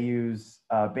 And they use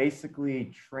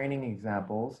basically training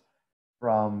examples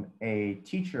from a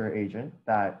teacher agent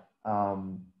that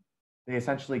they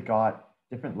essentially got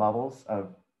different levels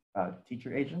of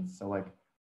teacher agents. So like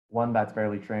one that's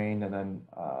barely trained, and then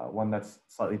one that's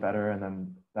slightly better, and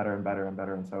then better and better and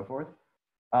better, and so forth.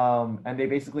 And they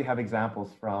basically have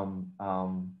examples from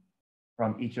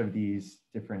each of these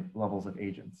different levels of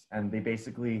agents. And they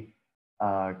basically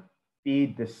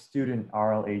feed the student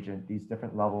RL agent these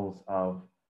different levels of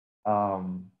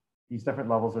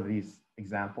these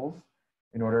examples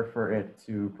in order for it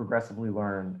to progressively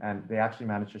learn. And they actually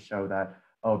managed to show that,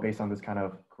 oh, based on this kind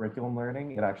of curriculum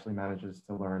learning, it actually manages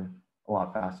to learn a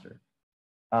lot faster.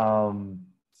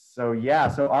 So yeah,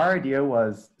 so our idea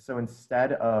was, so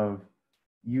instead of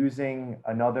using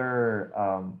another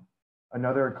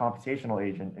computational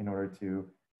agent in order to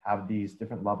have these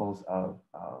different levels of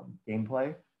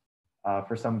gameplay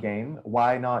for some game,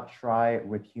 why not try it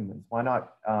with humans? Why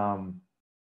not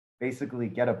basically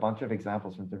get a bunch of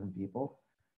examples from different people,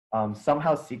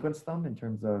 somehow sequence them in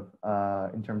terms of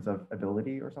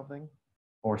ability or something,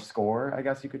 or score, I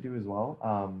guess you could do as well,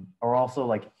 or also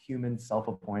like human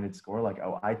self-appointed score, like,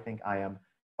 oh, I think I am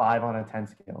 5 on a 10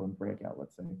 scale in Breakout,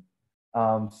 let's say.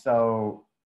 So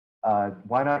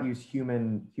why not use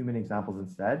human examples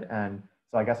instead? And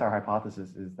so I guess our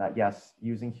hypothesis is that yes,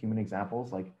 using human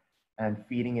examples and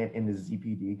feeding it in the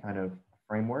ZPD kind of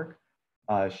framework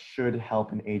should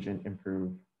help an agent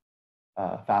improve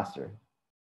faster.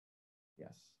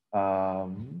 Yes.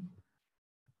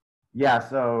 Yeah,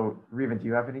 so Revan, do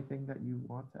you have anything that you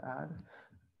want to add?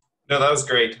 No, that was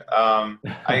great.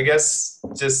 I guess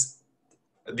just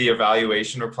the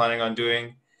evaluation we're planning on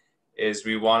doing is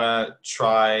we want to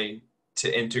try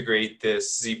to integrate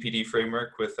this ZPD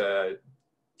framework with a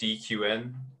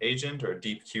DQN agent or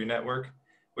Deep Q network,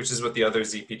 which is what the other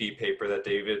ZPD paper that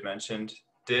David mentioned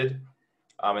did.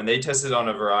 And they tested on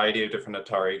a variety of different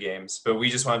Atari games, but we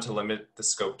just wanted to limit the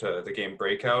scope to the game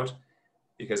Breakout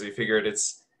because we figured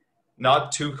it's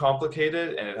not too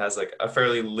complicated and it has like a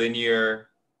fairly linear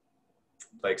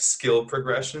like skill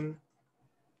progression.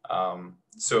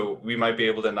 So we might be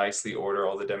able to nicely order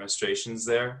all the demonstrations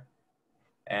there.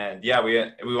 And yeah,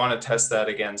 we want to test that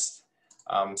against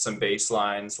some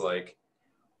baselines, like,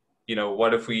 you know,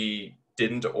 what if we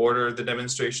didn't order the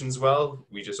demonstrations well,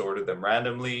 we just ordered them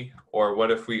randomly? Or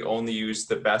what if we only use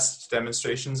the best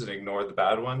demonstrations and ignore the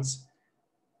bad ones?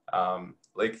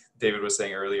 Like David was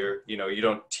saying earlier, you know, you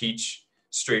don't teach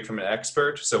straight from an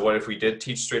expert. So what if we did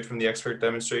teach straight from the expert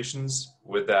demonstrations?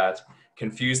 Would that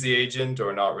confuse the agent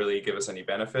or not really give us any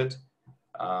benefit?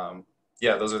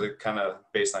 Yeah, those are the kind of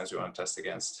baselines we want to test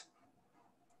against.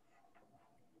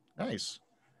 Nice.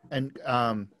 And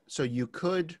so you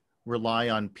could rely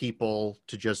on people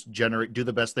to just do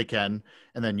the best they can,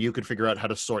 and then you could figure out how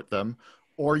to sort them,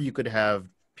 or you could have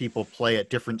people play at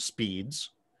different speeds.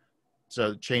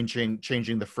 So changing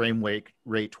the frame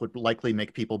rate would likely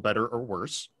make people better or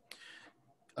worse.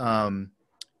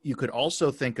 You could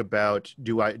also think about,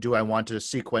 do I want to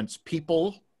sequence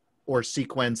people or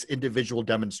sequence individual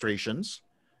demonstrations?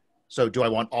 So do I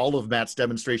want all of Matt's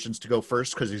demonstrations to go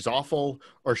first because he's awful,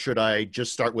 or should I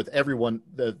just start with everyone,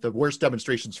 the worst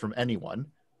demonstrations from anyone?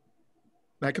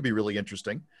 That could be really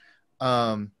interesting.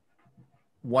 One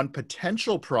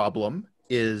potential problem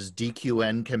is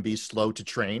DQN can be slow to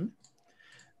train.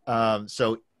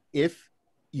 So if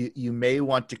you may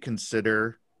want to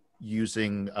consider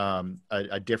using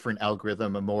a different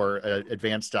algorithm, a more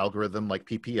advanced algorithm like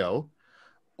PPO,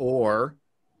 or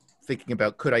thinking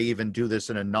about, could I even do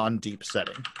this in a non-deep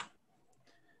setting?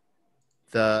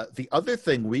 The other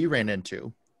thing we ran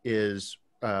into is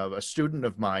a student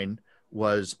of mine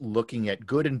was looking at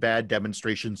good and bad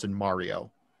demonstrations in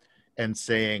Mario and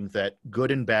saying that good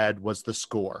and bad was the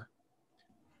score.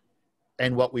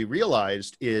 And what we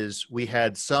realized is we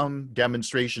had some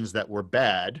demonstrations that were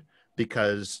bad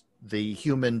because the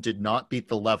human did not beat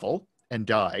the level and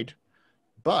died,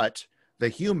 but the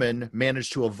human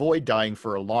managed to avoid dying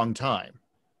for a long time.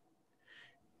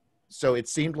 So it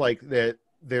seemed like that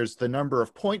there's the number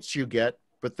of points you get,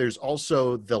 but there's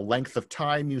also the length of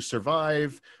time you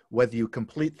survive, whether you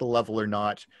complete the level or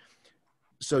not.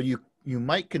 So you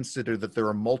might consider that there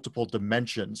are multiple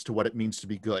dimensions to what it means to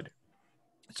be good.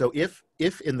 So if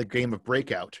in the game of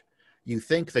Breakout, you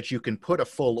think that you can put a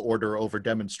full order over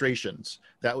demonstrations,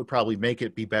 that would probably make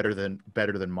it be better than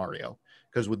Mario.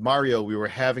 Because with Mario, we were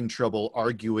having trouble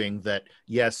arguing that,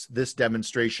 yes, this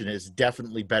demonstration is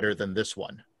definitely better than this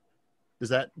one. Does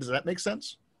that make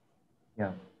sense?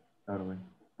 Yeah, totally.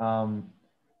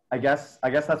 I guess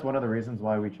that's one of the reasons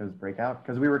why we chose Breakout,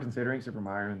 because we were considering Super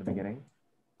Mario in the beginning.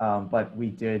 But we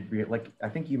did, I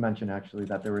think you mentioned actually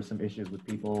that there were some issues with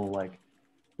people like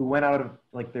who went out of,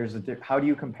 like, how do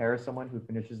you compare someone who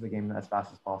finishes the game as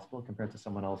fast as possible compared to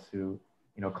someone else who,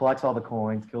 collects all the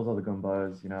coins, kills all the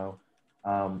Goombas,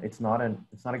 it's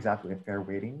not exactly a fair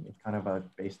weighting. It's kind of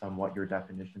based on what your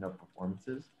definition of performance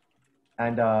is.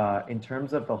 And in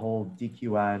terms of the whole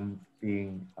DQN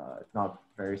being not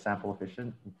very sample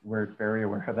efficient, we're very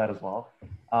aware of that as well.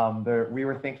 We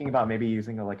were thinking about maybe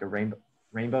using a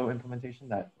rainbow implementation.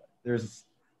 That there's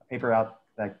a paper out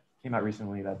that came out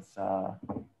recently that's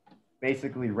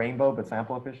basically rainbow but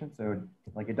sample efficient. So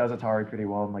like it does Atari pretty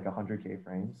well in like 100K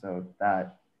frames. So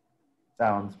that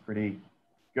sounds pretty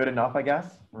good enough, I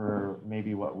guess, for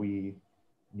maybe what we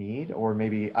need, or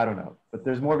maybe, I don't know. But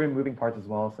there's more moving parts as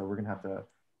well. So we're gonna have to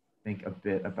think a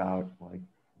bit about like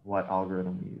what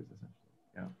algorithm we use essentially.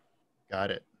 Yeah. Got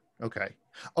it. Okay.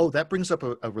 Oh, that brings up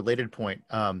a related point.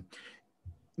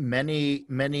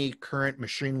 Many current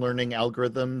machine learning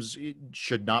algorithms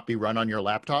should not be run on your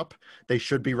laptop. They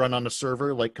should be run on a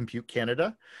server like Compute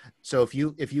Canada. So if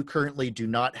you currently do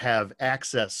not have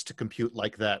access to compute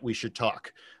like that, we should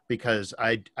talk, because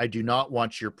I do not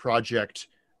want your project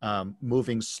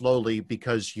moving slowly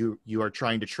because you are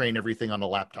trying to train everything on a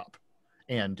laptop,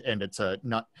 and it's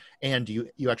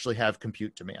you actually have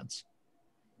compute demands.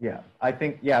 Yeah, I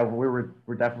think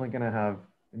we're definitely gonna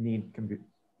need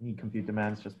compute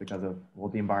demands just because of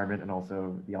the environment and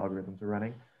also the algorithms we're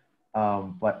running.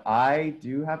 But I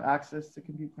do have access to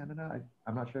Compute Canada.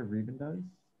 I'm not sure if Reuben does.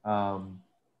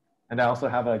 And I also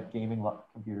have a gaming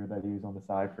computer that I use on the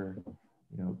side for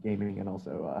gaming and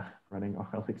also running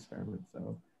RL experiments.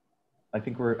 So I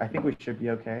think we should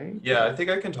be okay. Yeah, I think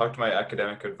I can talk to my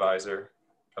academic advisor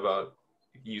about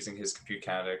using his Compute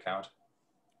Canada account.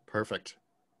 Perfect.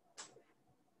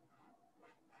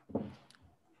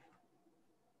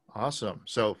 Awesome.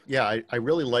 So yeah, I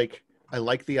really like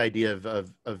the idea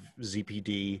of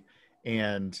ZPD,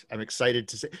 and I'm excited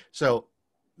to say. So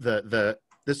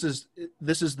this is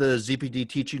the ZPD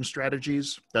teaching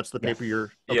strategies. That's the paper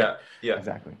you're. Okay. Yeah,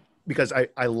 exactly. Because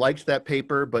I liked that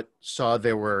paper, but saw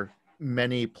there were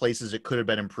many places it could have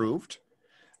been improved.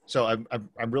 So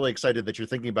I'm really excited that you're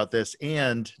thinking about this,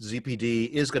 and ZPD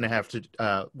is going to have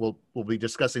to. We'll be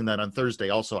discussing that on Thursday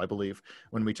also, I believe,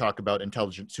 when we talk about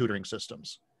intelligent tutoring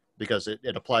systems, because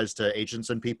it applies to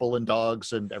agents and people and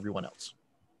dogs and everyone else.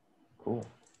 Cool.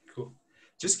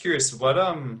 Just curious, what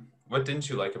didn't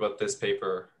you like about this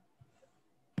paper,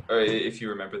 or if you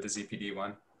remember the ZPD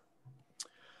one?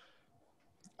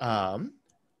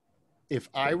 If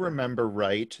I remember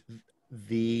right,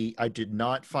 I did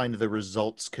not find the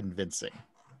results convincing.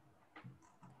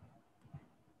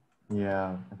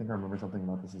 Yeah, I think I remember something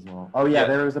about this as well. Oh yeah,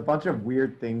 there was a bunch of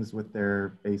weird things with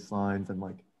their baselines and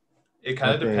like. It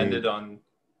kind of depended on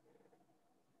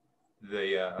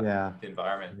the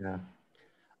environment. Yeah.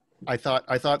 I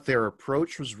thought their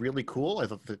approach was really cool. I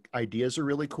thought the ideas are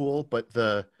really cool, but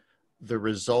the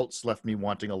results left me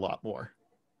wanting a lot more.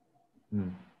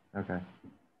 Okay.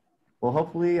 Well,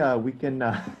 hopefully we can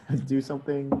do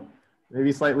something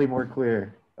maybe slightly more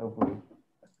clear. Hopefully.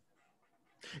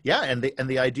 Yeah, and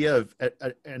the idea of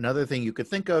another thing you could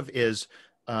think of is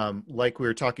like we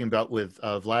were talking about with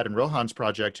Vlad and Rohan's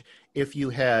project. If you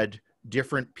had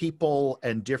different people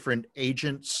and different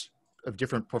agents of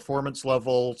different performance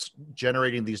levels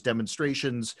generating these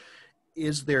demonstrations,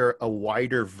 is there a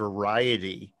wider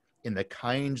variety in the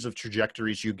kinds of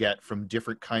trajectories you get from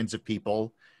different kinds of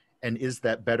people, and is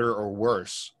that better or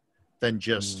worse than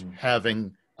just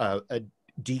having a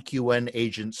DQN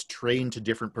agents trained to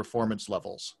different performance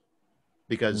levels?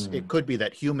 Because it could be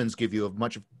that humans give you a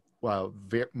much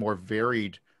more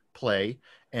varied play,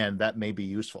 and that may be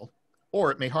useful,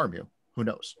 or it may harm you. Who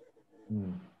knows?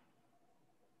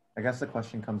 I guess the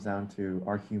question comes down to,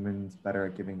 are humans better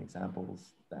at giving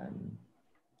examples than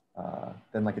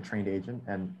like a trained agent?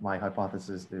 And my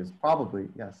hypothesis is probably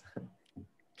yes.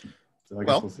 So I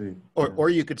guess we'll see. Or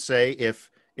you could say if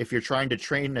you're trying to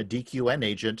train a DQN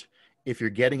agent, if you're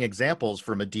getting examples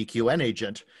from a DQN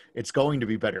agent, it's going to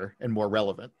be better and more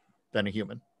relevant than a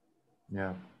human.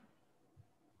 Yeah,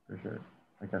 for sure.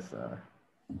 I guess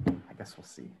we'll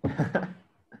see.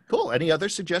 Cool. Any other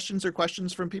suggestions or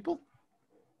questions from people?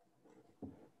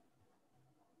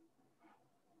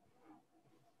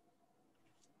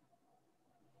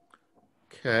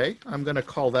 Okay, I'm going to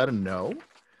call that a no.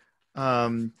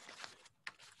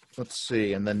 Let's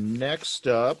see, and then next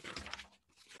up,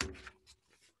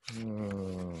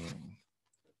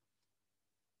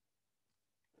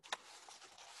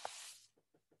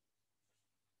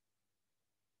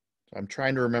 I'm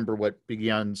trying to remember what Big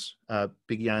Yan's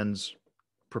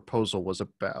proposal was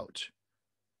about.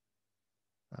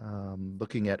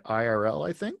 Looking at IRL,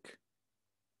 I think.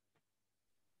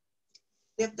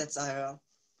 Yep, that's IRL.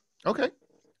 Okay.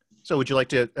 So would you like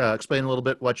to explain a little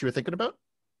bit what you were thinking about?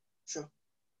 Sure.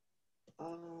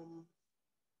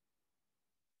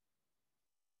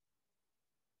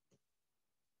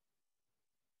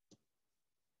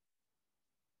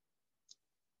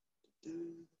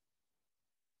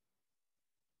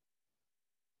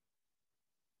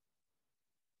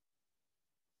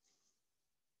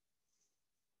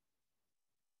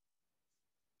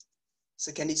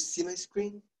 So can you see my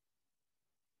screen?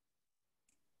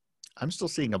 I'm still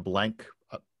seeing a blank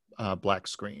black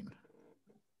screen.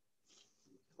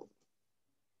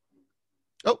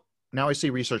 Oh, now I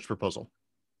see research proposal.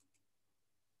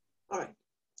 All right.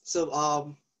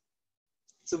 So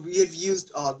so we have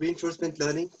used reinforcement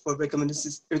learning for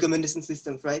recommendation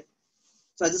systems, right?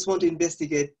 So I just want to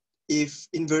investigate if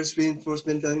inverse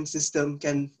reinforcement learning system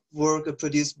can work or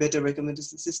produce better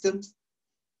recommendation systems.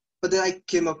 But then I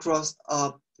came across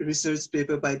a research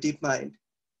paper by DeepMind,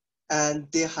 and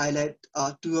they highlight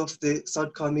two of the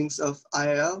shortcomings of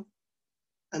IRL.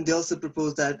 And they also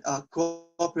propose that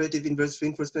cooperative inverse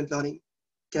reinforcement learning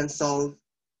can solve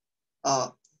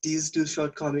these two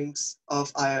shortcomings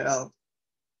of IRL.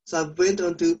 So I'm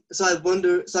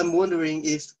wondering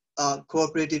if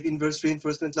cooperative inverse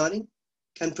reinforcement learning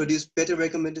can produce better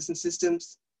recommendation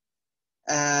systems.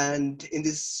 And in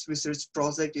this research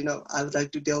project, I would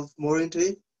like to delve more into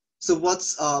it. So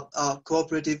what's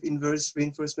cooperative inverse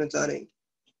reinforcement learning?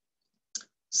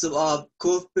 So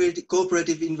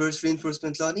cooperative inverse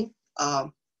reinforcement learning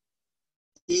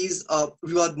is a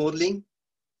reward modeling,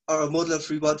 or a model of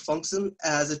reward function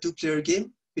as a two-player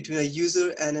game between a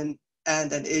user and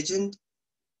an agent.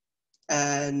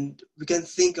 And we can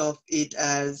think of it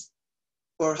as,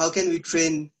 or how can we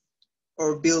train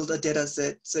or build a data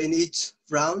set? So in each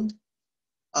round,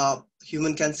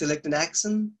 human can select an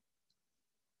action,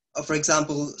 for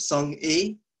example, song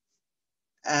A,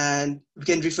 and we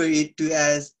can refer it to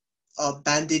as a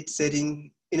bandit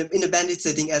setting, in a bandit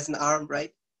setting as an arm,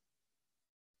 right?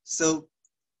 So,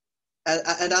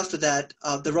 and after that,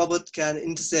 the robot can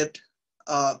intercept,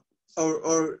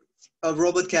 or a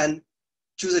robot can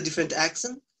choose a different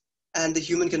action, and the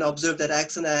human can observe that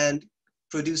action and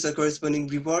produce a corresponding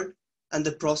reward, and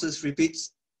the process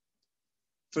repeats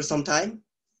for some time.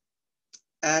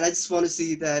 And I just want to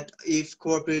see that if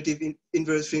cooperative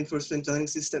inverse reinforcement learning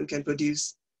system can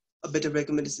produce a better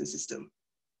recommendation system.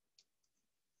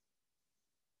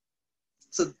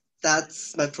 So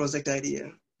that's my project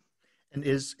idea. And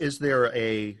is there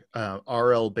a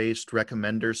RL-based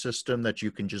recommender system that you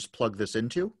can just plug this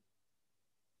into?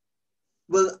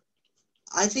 Well,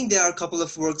 I think there are a couple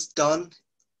of works done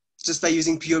just by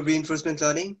using pure reinforcement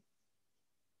learning.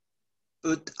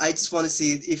 But I just want to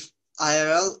see if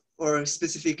IRL, or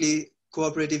specifically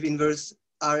cooperative inverse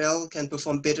RL, can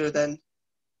perform better than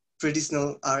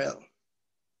traditional RL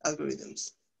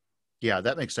algorithms. Yeah,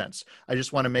 that makes sense. I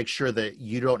just want to make sure that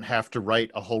you don't have to write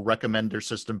a whole recommender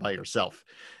system by yourself.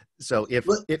 So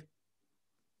well,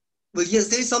 yes,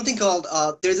 there is something called,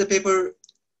 there's a paper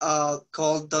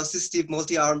called the Assistive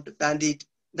Multi-Armed Bandit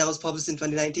that was published in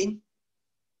 2019.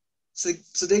 So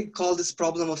they call this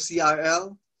problem of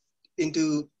CRL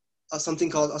into something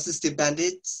called Assistive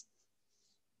Bandits.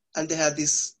 And they have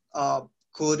this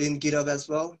code in GitHub as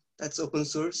well that's open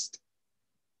sourced.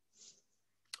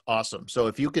 Awesome. So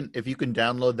if you can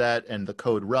download that and the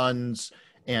code runs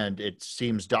and it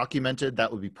seems documented,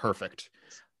 that would be perfect.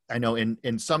 I know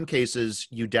in some cases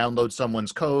you download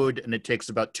someone's code and it takes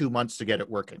about 2 months to get it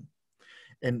working.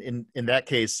 And in that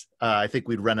case, I think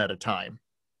we'd run out of time.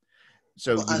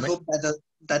 So well, I hope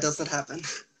that doesn't happen.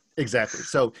 Exactly.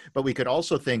 So, but we could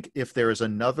also think if there is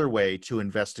another way to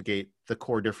investigate the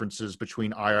core differences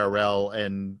between IRL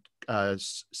and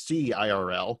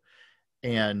CIRL,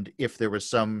 and if there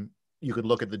was you could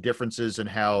look at the differences in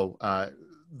how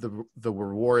the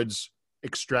rewards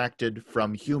extracted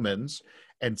from humans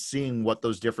and seeing what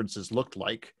those differences looked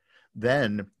like,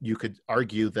 then you could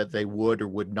argue that they would or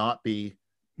would not be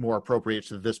more appropriate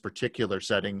to this particular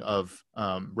setting of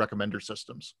recommender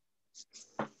systems.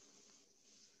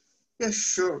 Yeah,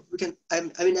 sure. We can. I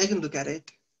mean, I can look at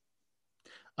it.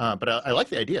 But I like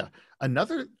the idea.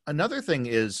 Another thing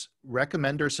is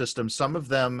recommender systems. Some of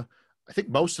them, I think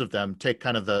most of them, take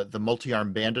kind of the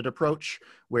multi-arm bandit approach,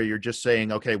 where you're just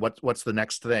saying, okay, what's the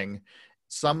next thing?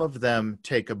 Some of them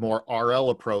take a more RL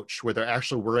approach, where they're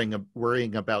actually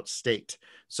worrying about state.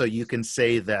 So you can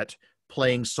say that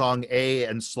playing song A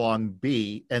and song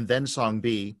B and then song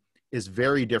B is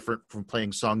very different from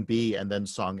playing song B and then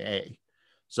song A.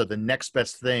 So the next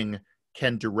best thing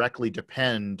can directly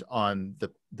depend on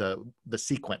the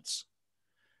sequence.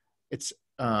 It's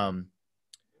I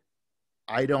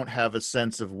don't have a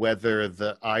sense of whether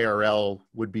the IRL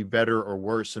would be better or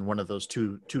worse in one of those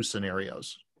two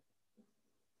scenarios.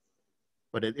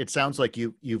 But it sounds like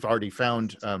you've already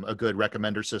found a good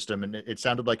recommender system, and it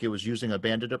sounded like it was using a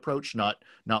bandit approach, not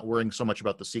worrying so much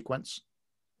about the sequence.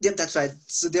 Yep, that's right.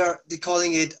 So they're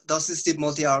calling it the assistive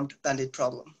multi-armed bandit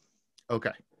problem.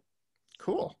 Okay,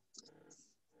 cool.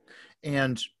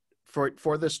 And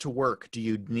for this to work, do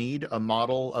you need a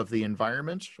model of the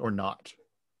environment or not?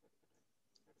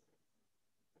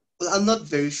 Well, I'm not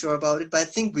very sure about it, but I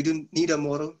think we do need a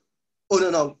model. Oh,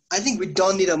 no. I think we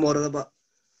don't need a model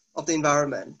of the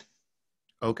environment.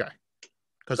 Okay.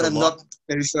 But I'm not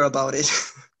very sure about it.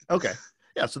 Okay.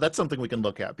 Yeah, so that's something we can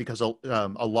look at, because a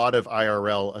lot of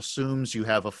IRL assumes you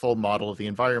have a full model of the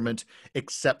environment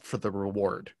except for the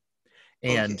reward.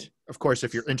 And okay, of course,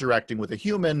 if you're interacting with a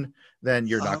human, then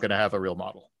you're not going to have a real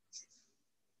model.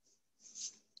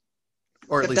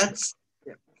 Or at least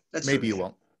that's maybe you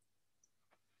won't.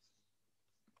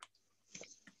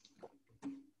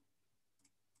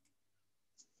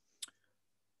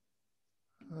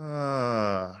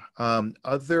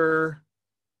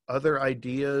 Other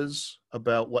ideas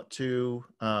about what to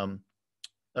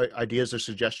ideas or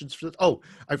suggestions for this? Oh,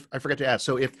 I forgot to ask.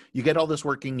 So if you get all this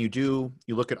working, you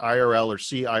look at IRL or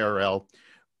CIRL,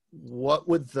 what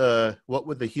would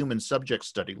the human subject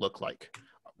study look like?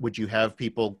 Would you have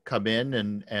people come in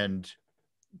and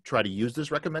try to use this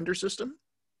recommender system?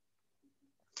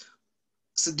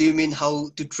 So do you mean how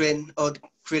to train or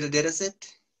create a data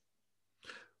set?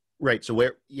 Right. So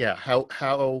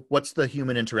what's the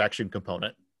human interaction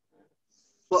component?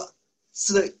 Well,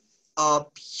 so the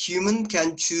human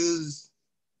can choose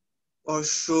or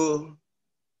show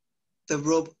the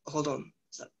robot. Hold on.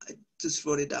 So I just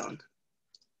wrote it down.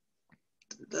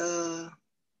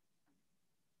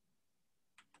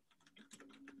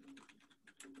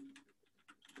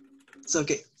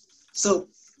 So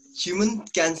human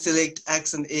can select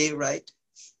action A, right?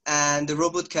 And the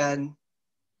robot can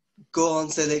go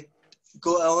on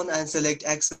and select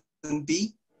action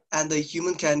B, and the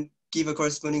human can give a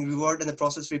corresponding reward and the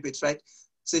process repeats, right?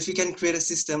 So if you can create a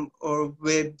system or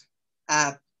web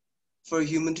app for a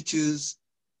human to choose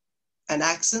an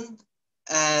action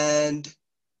and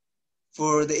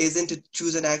for the agent to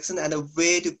choose an action and a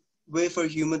way for a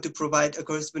human to provide a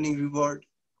corresponding reward.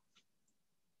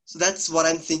 So that's what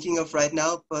I'm thinking of right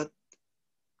now, but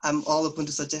I'm all open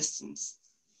to suggestions.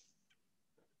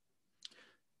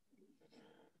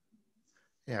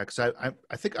 Yeah, because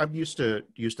I think I'm used to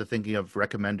thinking of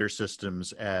recommender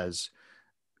systems as,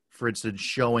 for instance,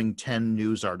 showing 10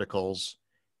 news articles,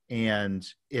 and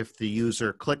if the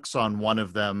user clicks on one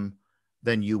of them,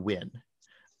 then you win.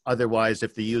 Otherwise,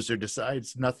 if the user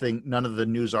decides none of the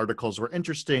news articles were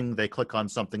interesting, they click on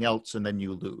something else, and then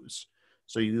you lose.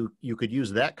 So you could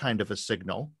use that kind of a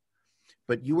signal.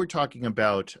 But you were talking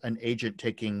about an agent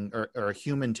taking or a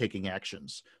human taking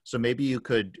actions. So maybe you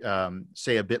could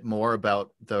say a bit more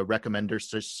about the recommender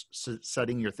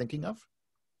setting you're thinking of?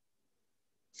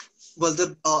 well,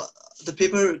 the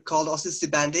paper called Auticity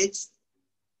Band-Aids,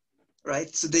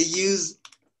 right? So they use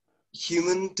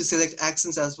human to select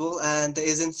accents as well, and the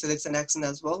agent selects an accent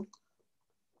as well.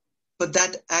 But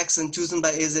that accent chosen by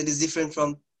AZ is different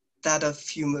from that of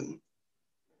human.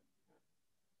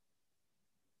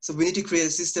 So we need to create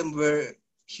a system where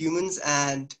humans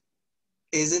and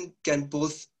agent can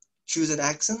both choose an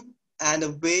accent, and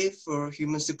a way for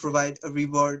humans to provide a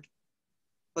reward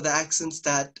for the accents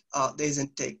that the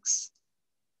agent takes.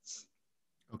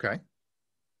 Okay.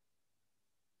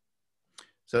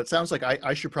 So it sounds like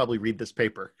I should probably read this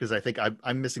paper, because I think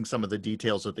I'm missing some of the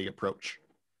details of the approach.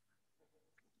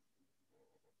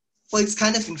 Well, it's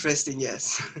kind of interesting,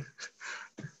 yes.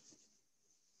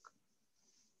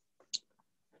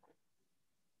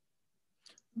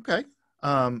 Okay.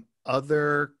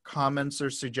 Other comments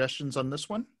or suggestions on this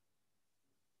one?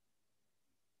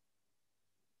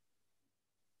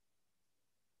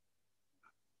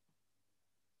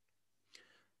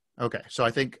 Okay, so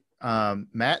I think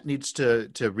Matt needs to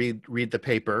read the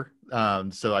paper,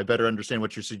 so I better understand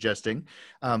what you're suggesting,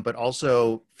 but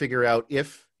also figure out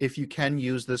if you can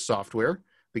use this software,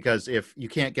 because if you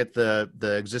can't get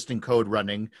the existing code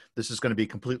running, this is going to be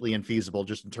completely infeasible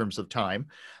just in terms of time.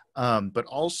 But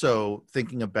also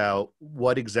thinking about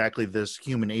what exactly this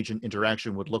human agent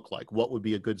interaction would look like. What would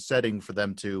be a good setting for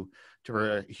them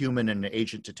for a human and an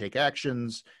agent to take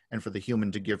actions, and for the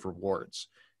human to give rewards.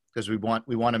 Because we want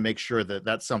to make sure that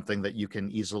that's something that you can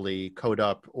easily code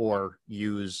up or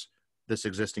use this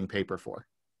existing paper for.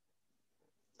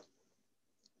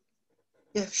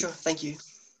 Yeah, sure. Thank you.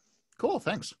 Cool.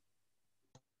 Thanks.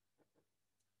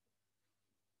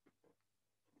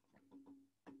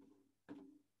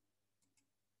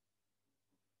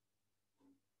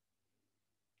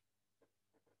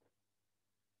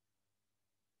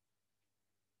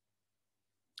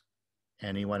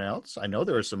 Anyone else? I know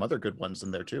there are some other good ones in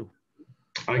there too.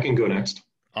 I can go next.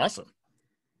 Awesome.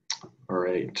 All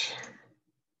right.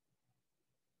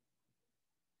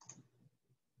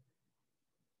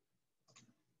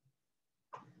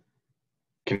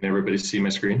 Can everybody see my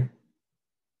screen?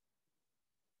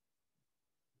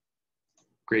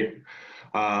 Great.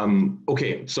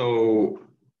 Okay, so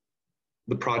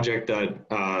the project that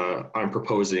I'm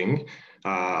proposing,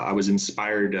 I was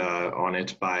inspired on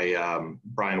it by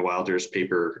Brian Wilder's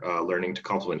paper, Learning to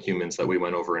Complement Humans, that we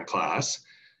went over in class.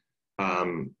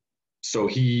 So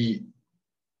he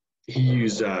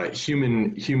used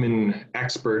human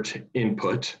expert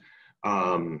input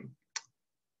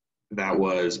that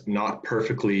was not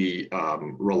perfectly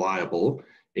reliable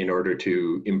in order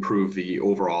to improve the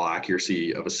overall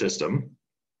accuracy of a system.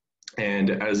 And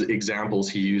as examples,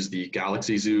 he used the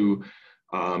Galaxy Zoo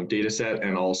dataset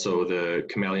and also the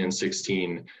Chameleon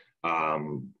 16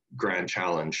 Grand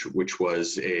Challenge, which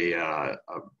was a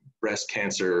breast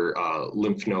cancer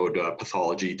lymph node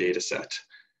pathology dataset.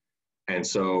 And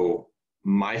so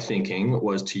my thinking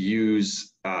was to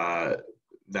use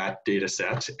that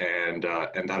dataset and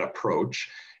that approach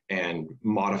and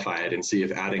modify it and see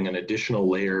if adding an additional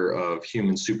layer of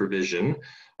human supervision,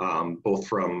 both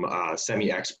from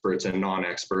semi-experts and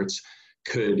non-experts,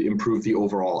 could improve the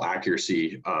overall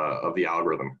accuracy of the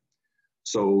algorithm.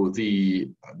 So the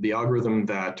algorithm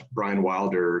that Brian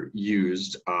Wilder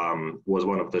used was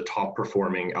one of the top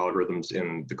performing algorithms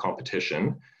in the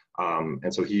competition.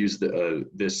 And so he used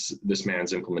this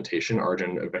man's implementation,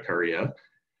 Arjun Beccaria.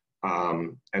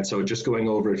 And so just going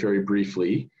over it very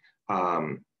briefly,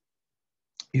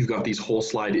 you've got these whole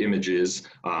slide images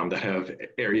that have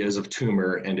areas of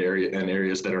tumor and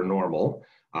areas that are normal.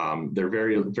 They're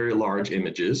very, very large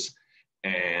images,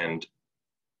 and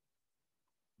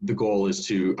the goal is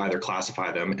to either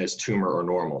classify them as tumor or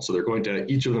normal. So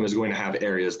each of them is going to have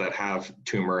areas that have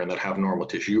tumor and that have normal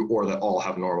tissue, or that all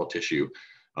have normal tissue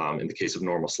in the case of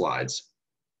normal slides.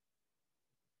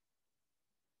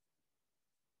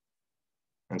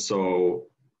 And so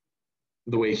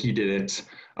the way he did it,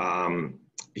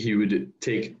 he would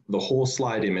take the whole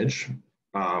slide image,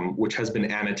 which has been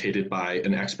annotated by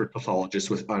an expert pathologist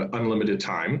with unlimited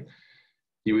time.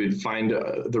 He would find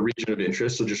the region of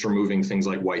interest, so just removing things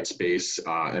like white space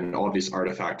and obvious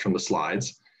artifact from the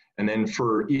slides. And then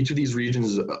for each of these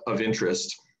regions of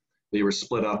interest, they were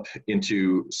split up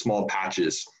into small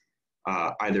patches,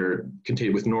 either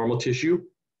contained with normal tissue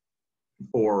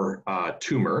or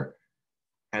tumor.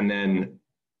 And then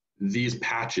these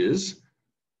patches,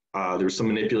 there was some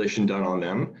manipulation done on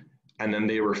them, and then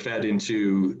they were fed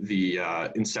into the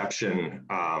Inception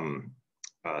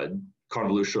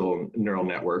convolutional neural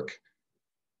network,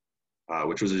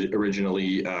 which was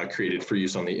originally created for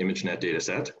use on the ImageNet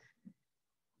dataset.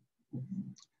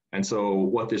 And so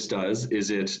what this does is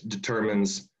it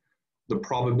determines the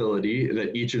probability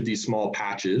that each of these small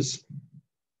patches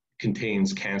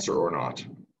contains cancer or not.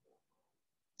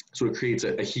 So it creates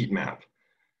a heat map.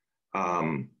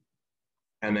 And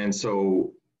then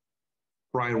so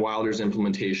Brian Wilder's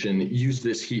implementation used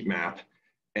this heat map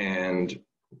and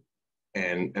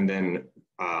then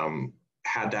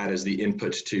had that as the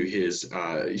input to his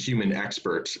human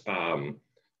expert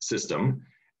system.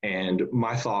 And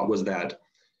my thought was that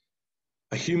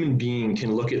a human being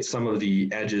can look at some of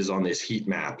the edges on this heat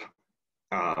map,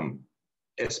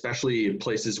 especially in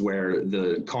places where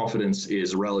the confidence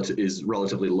is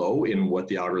relatively low in what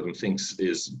the algorithm thinks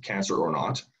is cancer or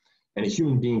not. And a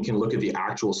human being can look at the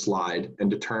actual slide and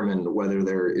determine whether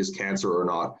there is cancer or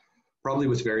not, probably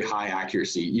with very high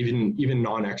accuracy. Even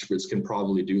non-experts can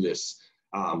probably do this.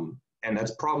 And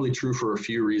that's probably true for a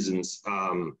few reasons.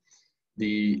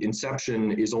 The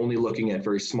inception is only looking at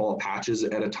very small patches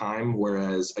at a time,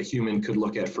 whereas a human could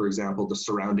look at, for example, the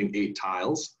surrounding 8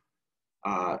 tiles.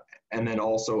 And then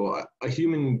also a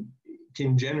human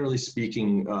can, generally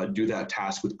speaking, do that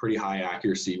task with pretty high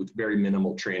accuracy with very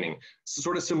minimal training. So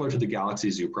sort of similar to the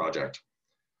Galaxy Zoo project.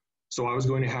 So I was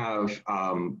going to have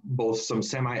both some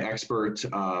semi-expert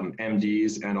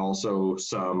MDs and also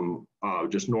some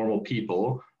just normal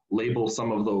people label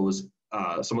some of those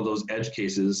edge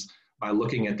cases by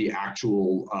looking at the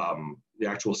actual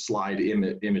slide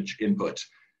image input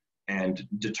and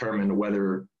determine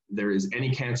whether there is any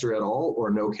cancer at all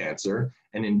or no cancer.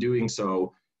 And in doing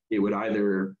so, it would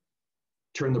either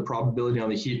turn the probability on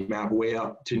the heat map way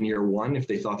up to near 1 if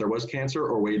they thought there was cancer,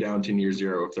 or way down to near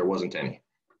 0 if there wasn't any.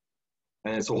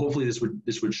 And so hopefully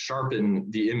this would sharpen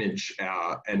the image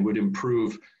and would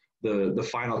improve the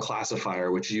final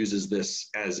classifier, which uses this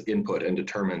as input and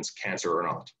determines cancer or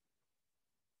not.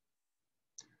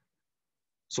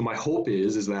 So my hope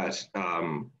is that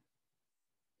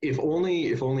if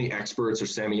only experts or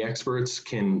semi-experts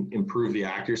can improve the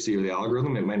accuracy of the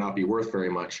algorithm, it might not be worth very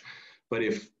much. But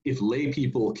if lay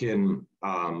people can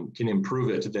improve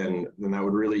it, then that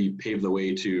would really pave the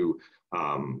way to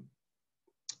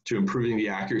improving the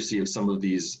accuracy of some of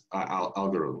these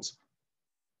algorithms.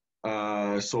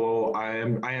 So I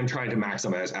am trying to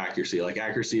maximize accuracy, like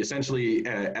accuracy essentially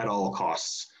at all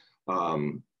costs.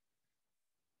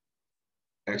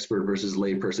 Expert versus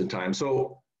layperson time.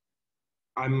 So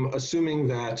I'm assuming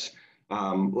that,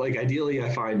 like ideally, I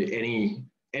find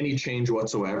any change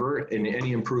whatsoever and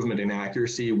any improvement in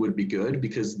accuracy would be good,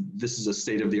 because this is a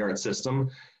state-of-the-art system.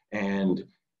 And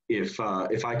if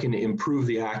I can improve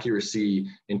the accuracy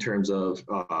in terms of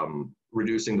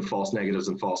reducing the false negatives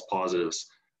and false positives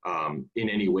in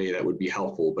any way, that would be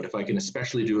helpful. But if I can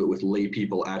especially do it with lay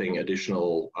people adding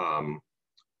additional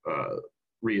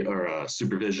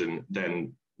supervision,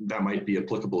 then that might be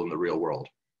applicable in the real world.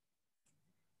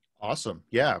 Awesome.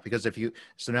 Yeah, because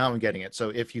so now I'm getting it. So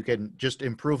if you can just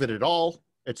improve it at all,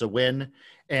 it's a win.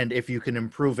 And if you can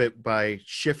improve it by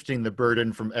shifting the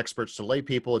burden from experts to lay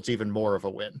people, it's even more of a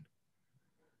win.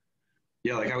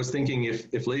 Yeah, like I was thinking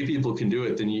if lay people can do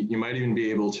it, then you might even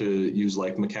be able to use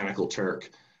like Mechanical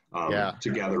Turk to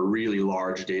gather really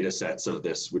large data sets of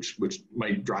this, which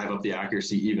might drive up the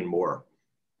accuracy even more.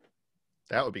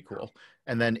 That would be cool.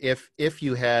 And then if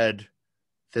you had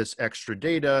this extra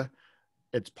data,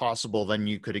 it's possible then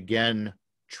you could again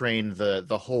train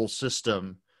the whole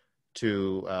system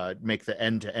to make the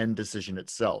end-to-end decision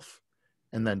itself,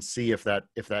 and then see if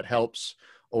that helps,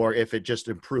 or if it just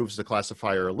improves the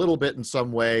classifier a little bit in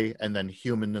some way, and then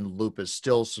human in the loop is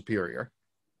still superior.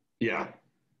 Yeah.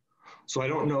 So I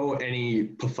don't know any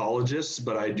pathologists,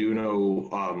 but I do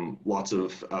know lots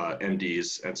of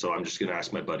MDs, and so I'm just going to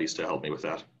ask my buddies to help me with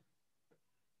that.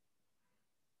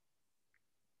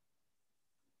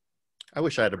 I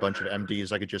wish I had a bunch of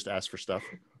MDs I could just ask for stuff.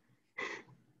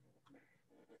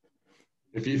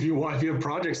 If you have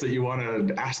projects that you want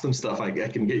to ask them stuff, I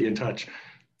can get you in touch.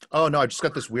 Oh no, I just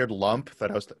got this weird lump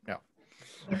that I was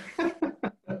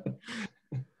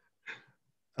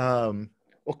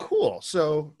well, cool.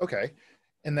 So okay,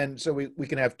 and then so we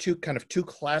can have two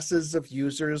classes of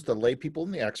users: the lay people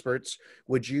and the experts.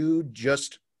 Would you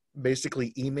just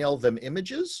basically email them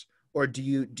images, or do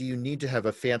you need to have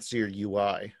a fancier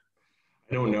UI?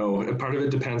 I don't know. Part of it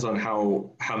depends on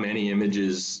how many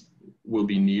images will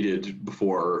be needed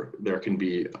before there can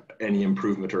be any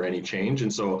improvement or any change.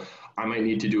 And so I might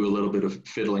need to do a little bit of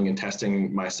fiddling and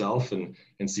testing myself and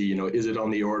see, is it on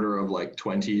the order of like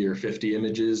 20 or 50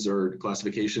 images, or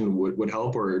classification would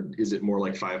help, or is it more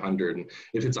like 500? And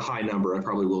if it's a high number, I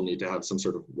probably will need to have some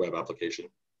sort of web application.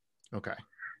 Okay.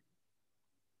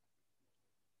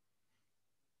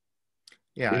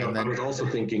 Yeah, You know, and then I was also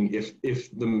thinking if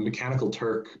the Mechanical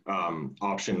Turk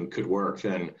option could work,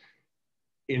 then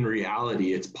in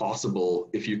reality, it's possible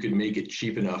if you could make it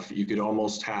cheap enough, you could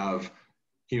almost have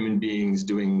human beings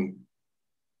doing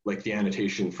like the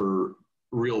annotation for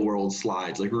real world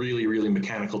slides, like really, really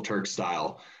Mechanical Turk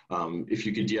style. If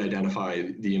you could de-identify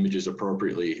the images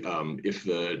appropriately, if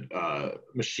the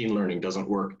machine learning doesn't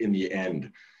work in the end,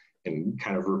 and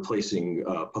kind of replacing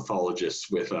pathologists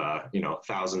with you know,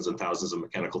 thousands and thousands of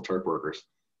Mechanical Turk workers.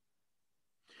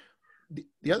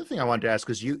 The other thing I wanted to ask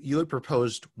is you had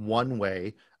proposed one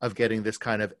way of getting this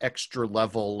kind of extra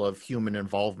level of human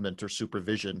involvement or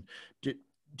supervision. Do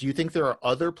you think there are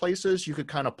other places you could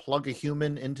kind of plug a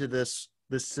human into this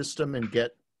system and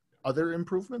get other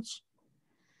improvements?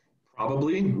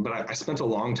 Probably, but I spent a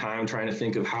long time trying to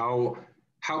think of how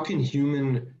can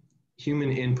human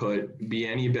input be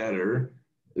any better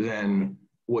than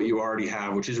what you already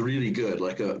have, which is really good.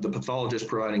 Like the pathologist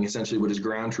providing essentially what is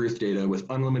ground truth data with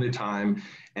unlimited time,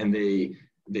 and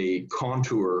they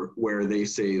contour where they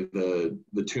say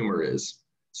the tumor is.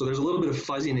 So there's a little bit of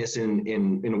fuzziness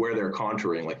in where they're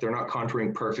contouring. Like they're not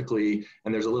contouring perfectly,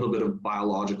 and there's a little bit of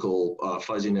biological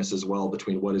fuzziness as well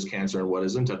between what is cancer and what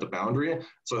isn't at the boundary.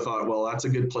 So I thought, well, that's a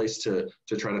good place to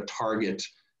try to target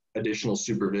additional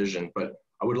supervision. But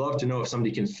I would love to know if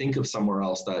somebody can think of somewhere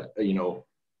else that, you know,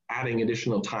 adding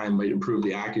additional time might improve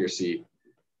the accuracy,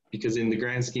 because in the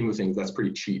grand scheme of things, that's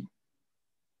pretty cheap.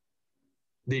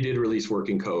 They did release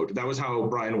working code. That was how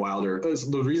Brian Wilder,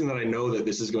 the reason that I know that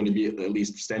this is going to be at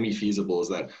least semi-feasible is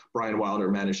that Brian Wilder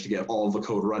managed to get all of the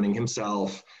code running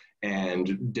himself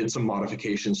and did some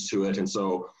modifications to it. And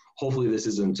so hopefully this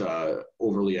isn't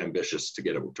overly ambitious to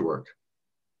get it to work.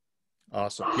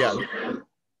 Awesome. Yeah.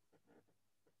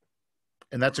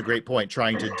 And that's a great point,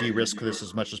 trying to de-risk this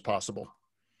as much as possible.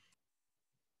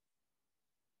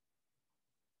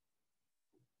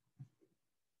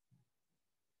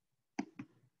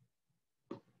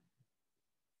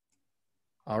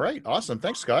 All right, awesome.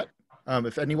 Thanks, Scott.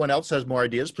 If anyone else has more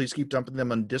ideas, please keep dumping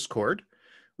them on Discord.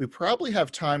 We probably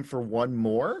have time for one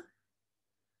more.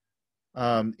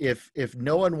 If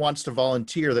no one wants to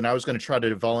volunteer, then I was going to try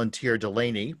to volunteer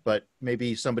Delaney, but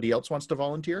maybe somebody else wants to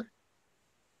volunteer.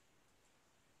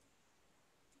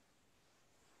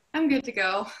 I'm good to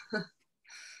go.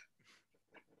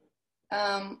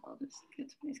 I'll just get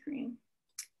to my screen.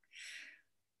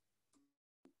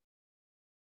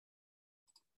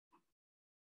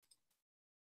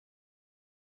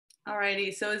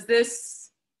 Alrighty, so is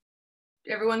this,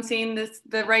 everyone seeing this,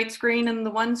 the right screen and the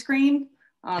one screen?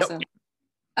 Awesome.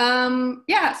 Yep.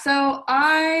 Yeah, so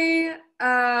I,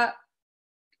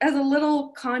 as a little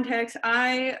context,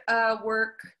 I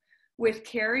work with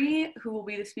Carrie, who will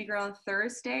be the speaker on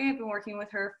Thursday. I've been working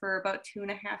with her for about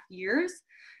 2.5 years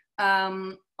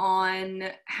on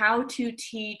how to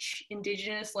teach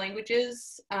Indigenous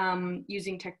languages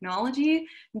using technology.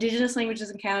 Indigenous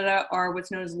languages in Canada are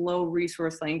what's known as low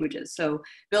resource languages, so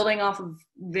building off of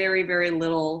very, very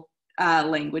little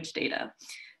language data.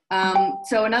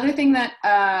 So another thing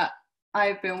that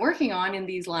I've been working on in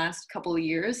these last couple of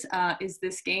years is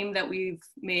this game that we've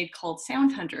made called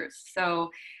Sound Hunters. So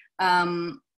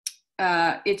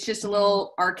it's just a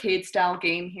little arcade style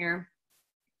game here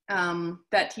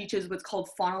that teaches what's called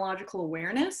phonological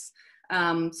awareness.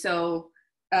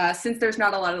 Since there's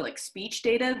not a lot of like speech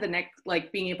data,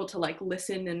 like being able to like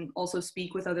listen and also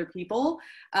speak with other people,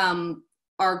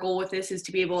 our goal with this is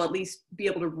to be able, at least be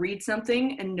able to read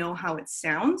something and know how it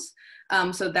sounds.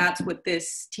 So that's what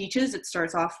this teaches. It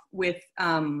starts off with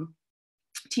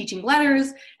teaching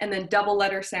letters and then double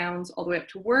letter sounds all the way up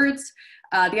to words.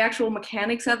 The actual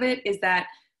mechanics of it is that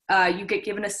you get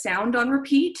given a sound on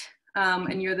repeat,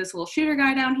 and you're this little shooter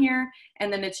guy down here,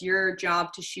 and then it's your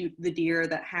job to shoot the deer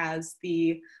that has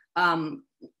the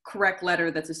correct letter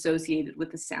that's associated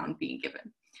with the sound being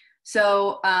given.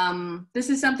 So this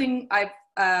is something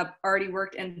I've already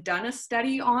worked and done a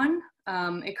study on.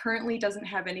 It currently doesn't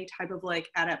have any type of like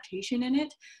adaptation in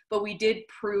it, but we did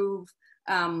prove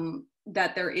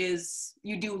that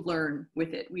you do learn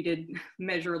with it. We did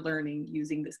measure learning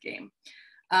using this game.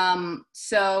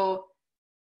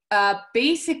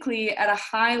 Basically at a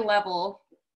high level,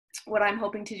 what I'm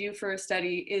hoping to do for a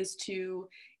study is to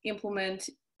implement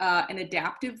an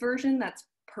adaptive version that's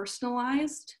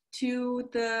personalized to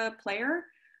the player.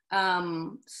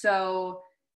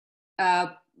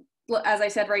 As I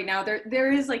said, right now,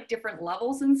 there is like different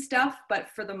levels and stuff, but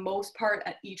for the most part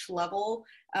at each level,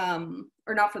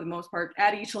 or not for the most part,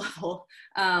 at each level,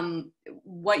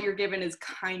 what you're given is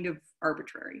kind of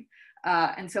arbitrary.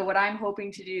 And so what I'm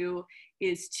hoping to do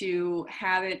is to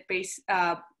have it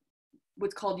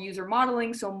what's called user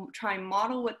modeling. So try and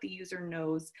model what the user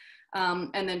knows,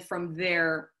 and then from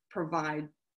there provide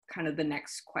kind of the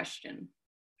next question,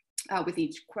 with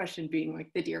each question being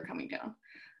like the deer coming down.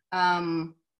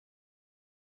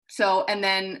 So, and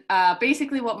then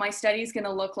basically what my study is going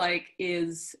to look like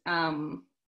is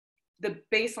the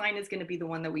baseline is going to be the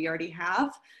one that we already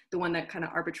have, the one that kind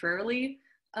of arbitrarily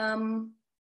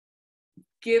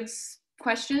gives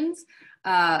questions.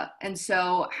 And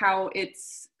so how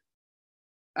it's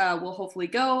will hopefully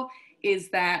go is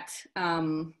that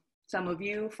some of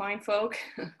you fine folk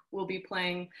will be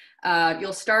playing,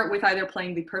 you'll start with either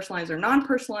playing the personalized or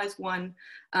non-personalized one,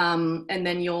 and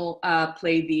then you'll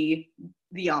play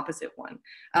the opposite one.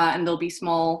 And there'll be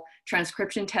small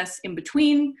transcription tests in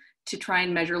between to try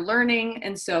and measure learning.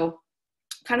 And so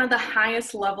kind of the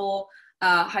highest level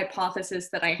hypothesis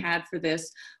that I had for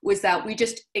this was that we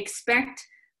just expect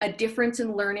a difference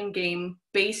in learning game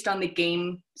based on the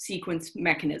game sequence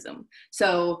mechanism.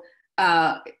 So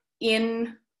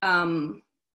in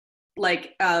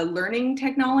learning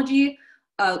technology,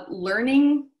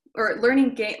 learning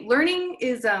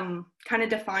is kind of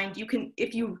defined. You can,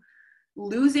 if you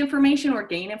lose information or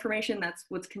gain information, that's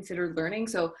what's considered learning.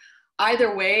 So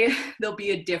either way, there'll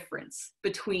be a difference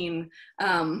between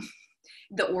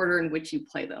the order in which you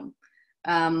play them.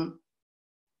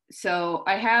 So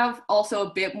I have also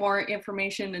a bit more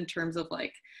information in terms of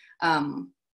like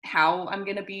how I'm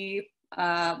going to be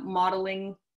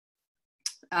modeling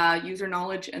user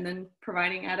knowledge and then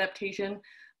providing adaptation,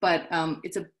 but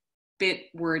it's a bit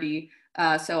wordy.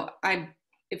 So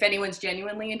if anyone's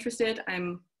genuinely interested,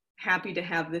 I'm happy to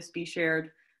have this be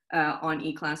shared on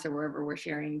eClass or wherever we're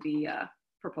sharing the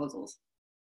proposals.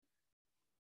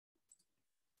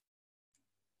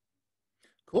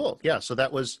 Cool. Yeah. So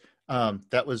that was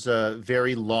a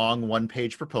very long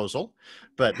one-page proposal,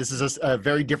 but this is a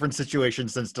very different situation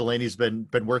since Delaney's been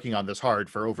working on this hard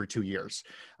for over 2 years.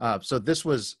 So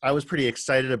I was pretty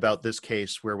excited about this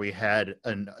case where we had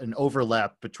an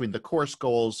overlap between the course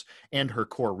goals and her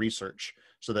core research,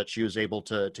 so that she was able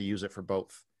to use it for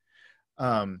both.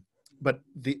 But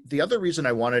the other reason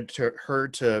I wanted her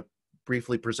to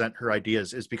briefly present her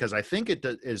ideas is because I think it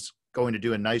is going to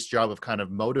do a nice job of kind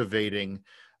of motivating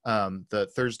the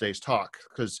Thursday's talk,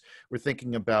 because we're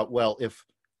thinking about, well,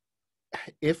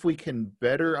 if we can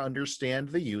better understand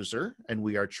the user and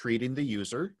we are treating the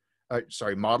user,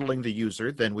 modeling the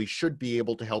user, then we should be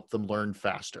able to help them learn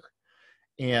faster.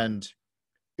 And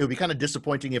it would be kind of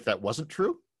disappointing if that wasn't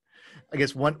true. I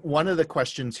guess one of the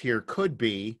questions here could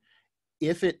be,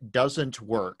 if it doesn't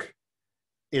work,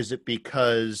 is it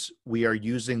because we are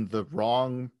using the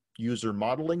wrong user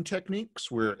modeling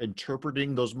techniques? We're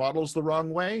interpreting those models the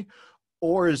wrong way?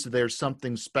 Or is there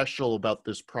something special about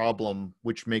this problem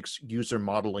which makes user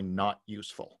modeling not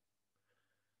useful?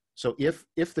 So if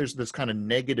there's this kind of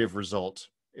negative result,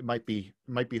 it might be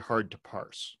hard to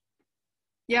parse.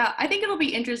 Yeah, I think it'll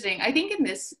be interesting. I think in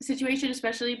this situation,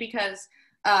 especially because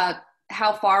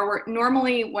how far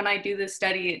normally when I do this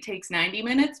study, it takes 90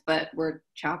 minutes, but we're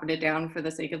chopping it down for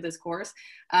the sake of this course.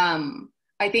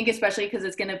 I think especially because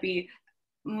it's going to be,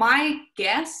 my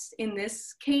guess in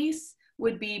this case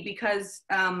would be because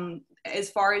as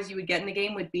far as you would get in the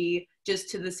game would be just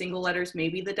to the single letters,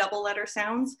 maybe the double letter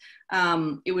sounds.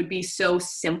 It would be so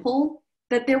simple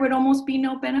that there would almost be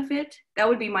no benefit. That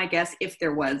would be my guess if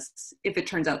it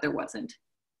turns out there wasn't.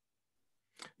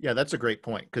 Yeah, that's a great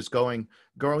point, because going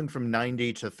from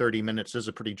 90 to 30 minutes is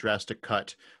a pretty drastic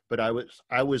cut. But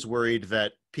I was worried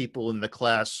that people in the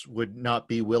class would not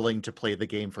be willing to play the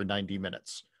game for 90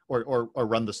 minutes or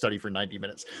run the study for 90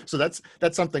 minutes. So that's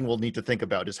something we'll need to think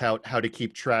about, is how to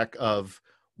keep track of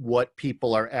what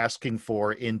people are asking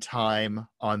for in time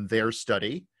on their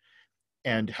study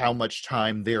and how much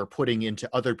time they're putting into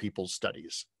other people's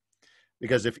studies.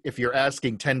 Because if you're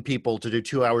asking 10 people to do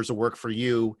 2 hours of work for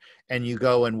you and you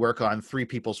go and work on 3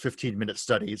 people's 15-minute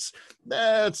studies,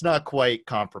 that's not quite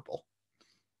comparable.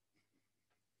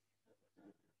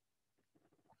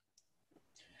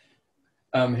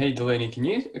 Hey, Delaney, can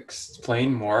you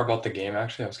explain more about the game,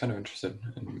 actually? I was kind of interested,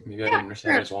 and maybe I didn't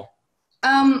understand it as well.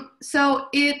 So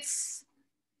it's,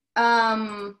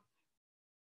 so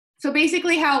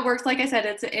basically how it works, like I said,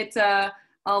 it's a,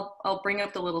 I'll bring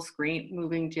up the little screen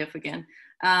moving GIF again.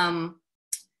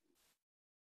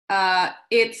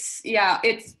 It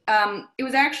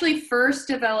was actually first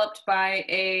developed by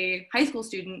a high school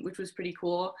student, which was pretty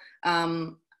cool.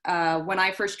 When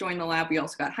I first joined the lab, we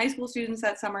also got high school students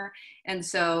that summer. And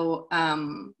so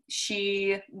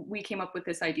we came up with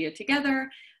this idea together.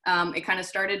 It kind of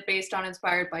started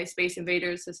inspired by Space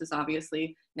Invaders. This is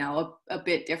obviously now a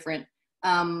bit different.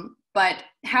 But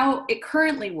how it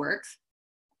currently works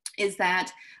is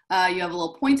that you have a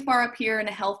little points bar up here and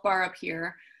a health bar up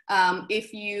here.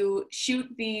 If you shoot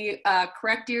the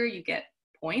correct deer, you get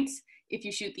points. If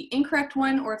you shoot the incorrect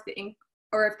one, or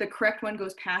if the correct one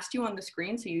goes past you on the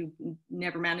screen, so you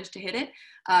never manage to hit it,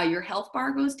 your health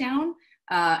bar goes down,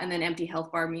 and then empty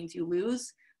health bar means you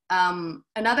lose.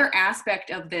 Another aspect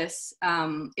of this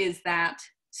is that,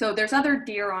 so there's other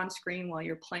deer on screen while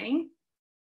you're playing.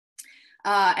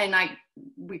 And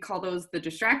we call those the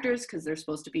distractors because they're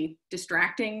supposed to be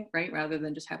distracting, right? Rather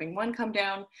than just having one come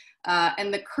down.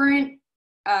 And the current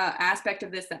aspect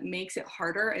of this that makes it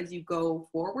harder as you go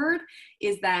forward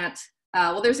is that,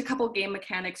 well, there's a couple game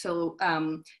mechanics. So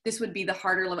this would be the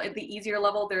harder level. At the easier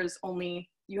level, there's only,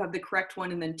 you have the correct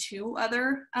one and then 2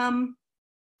 other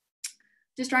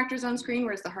distractors on screen,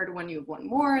 whereas the harder one, you have 1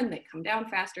 more and they come down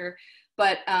faster.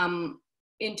 But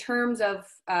in terms of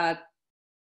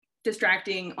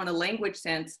distracting on a language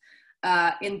sense,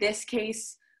 in this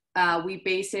case,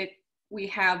 we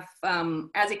have,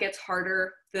 as it gets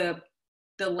harder, the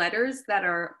letters that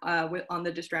are on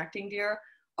the distracting deer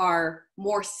are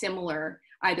more similar,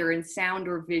 either in sound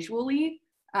or visually,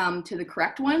 to the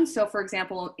correct one. So for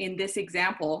example, in this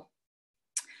example,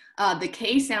 the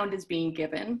K sound is being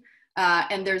given,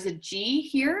 and there's a G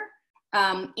here.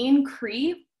 In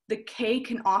Cree, the K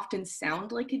can often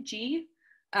sound like a G,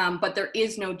 but there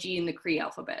is no G in the Cree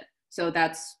alphabet. So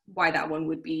that's why that one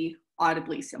would be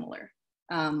audibly similar.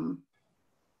 From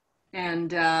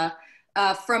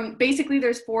basically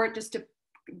there's 4, just to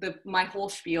my whole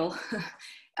spiel,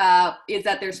 is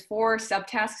that there's 4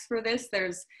 subtasks for this.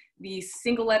 There's these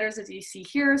single letters as you see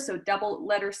here, so double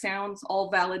letter sounds,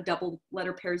 all valid double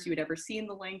letter pairs you would ever see in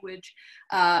the language.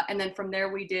 And then from there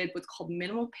we did what's called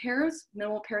minimal pairs.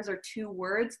 Minimal pairs are 2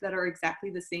 words that are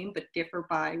exactly the same but differ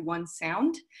by 1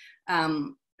 sound,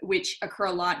 which occur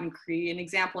a lot in Cree. An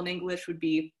example in English would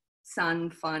be sun,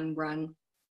 fun, run.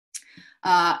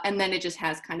 And then it just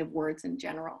has kind of words in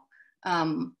general.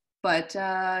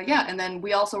 Yeah, and then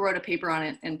we also wrote a paper on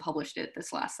it and published it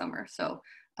this last summer. So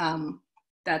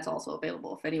that's also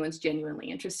available if anyone's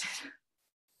genuinely interested.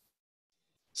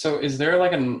 So is there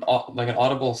like an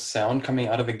audible sound coming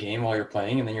out of the game while you're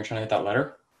playing and then you're trying to hit that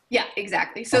letter? Yeah,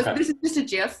 exactly. So Okay. this is just a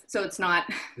GIF, so it's not,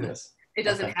 Yes. it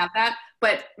doesn't Okay. have that.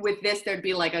 But with this, there'd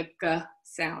be like a G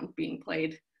sound being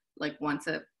played like once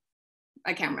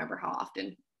I can't remember how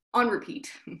often, on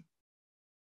repeat.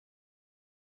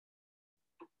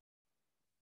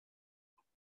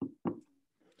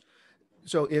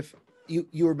 So if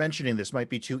you were mentioning this might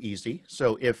be too easy.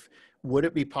 So would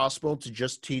it be possible to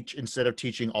just teach, instead of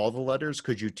teaching all the letters,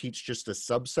 could you teach just a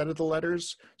subset of the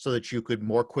letters so that you could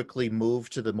more quickly move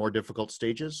to the more difficult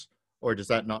stages? Or does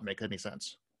that not make any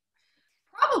sense?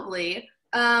 Probably.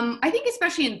 I think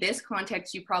especially in this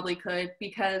context, you probably could,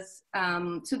 because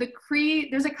so the Cree,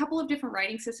 there's a couple of different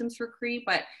writing systems for Cree,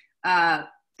 but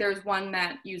there's one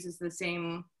that uses the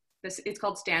same, it's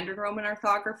called Standard Roman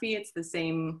Orthography. It's the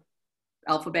same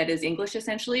alphabet as English,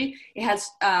 essentially. It has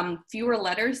fewer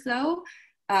letters though.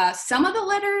 Some of the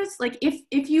letters, like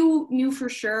if you knew for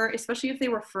sure, especially if they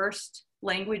were first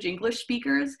language English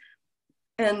speakers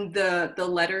and the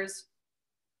letters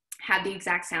had the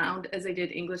exact sound as they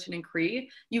did English and in Cree,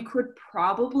 you could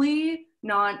probably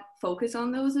not focus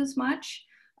on those as much,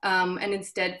 and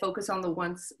instead focus on the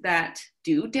ones that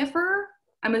do differ.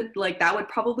 Like that would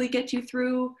probably get you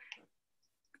through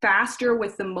faster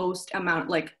with the most amount,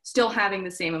 like still having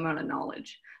the same amount of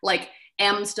knowledge. Like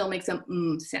M still makes a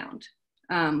sound.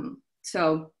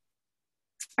 So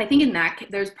I think in that,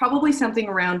 there's probably something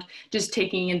around just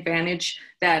taking advantage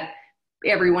that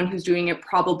everyone who's doing it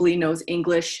probably knows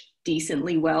English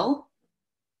decently well.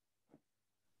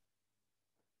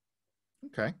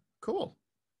 Okay, cool.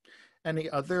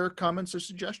 Any other comments or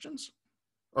suggestions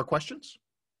or questions?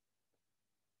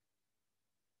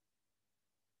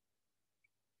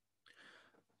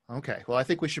 Okay, well, I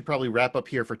think we should probably wrap up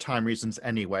here for time reasons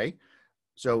anyway.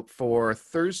 So for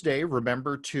Thursday,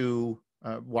 remember to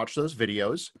watch those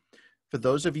videos. For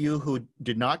those of you who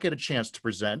did not get a chance to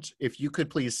present, if you could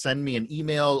please send me an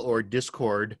email or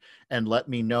Discord and let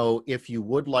me know if you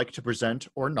would like to present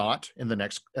or not in the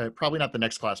next, probably not the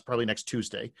next class, probably next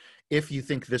Tuesday. If you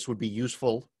think this would be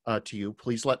useful to you,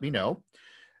 please let me know.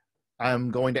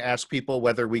 I'm going to ask people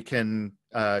whether we can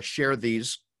share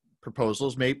these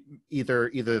proposals, maybe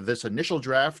either this initial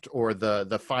draft or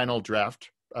the final draft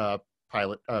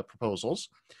pilot proposals.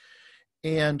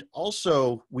 And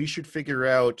also, we should figure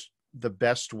out the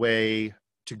best way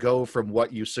to go from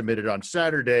what you submitted on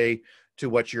Saturday to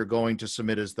what you're going to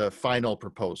submit as the final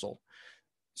proposal.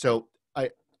 So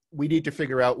we need to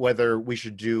figure out whether we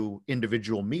should do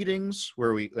individual meetings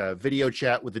where we video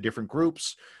chat with the different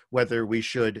groups, whether we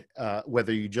should,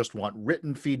 whether you just want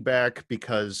written feedback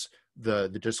because the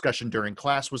discussion during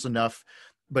class was enough.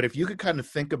 But if you could kind of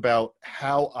think about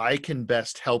how I can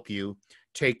best help you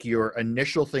take your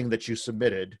initial thing that you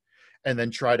submitted and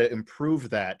then try to improve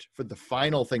that for the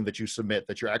final thing that you submit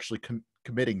that you're actually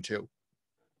committing to.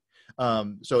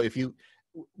 So if you,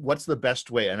 what's the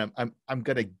best way? And I'm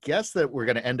going to guess that we're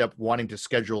going to end up wanting to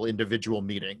schedule individual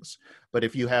meetings, but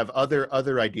if you have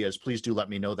other ideas, please do let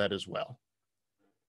me know that as well.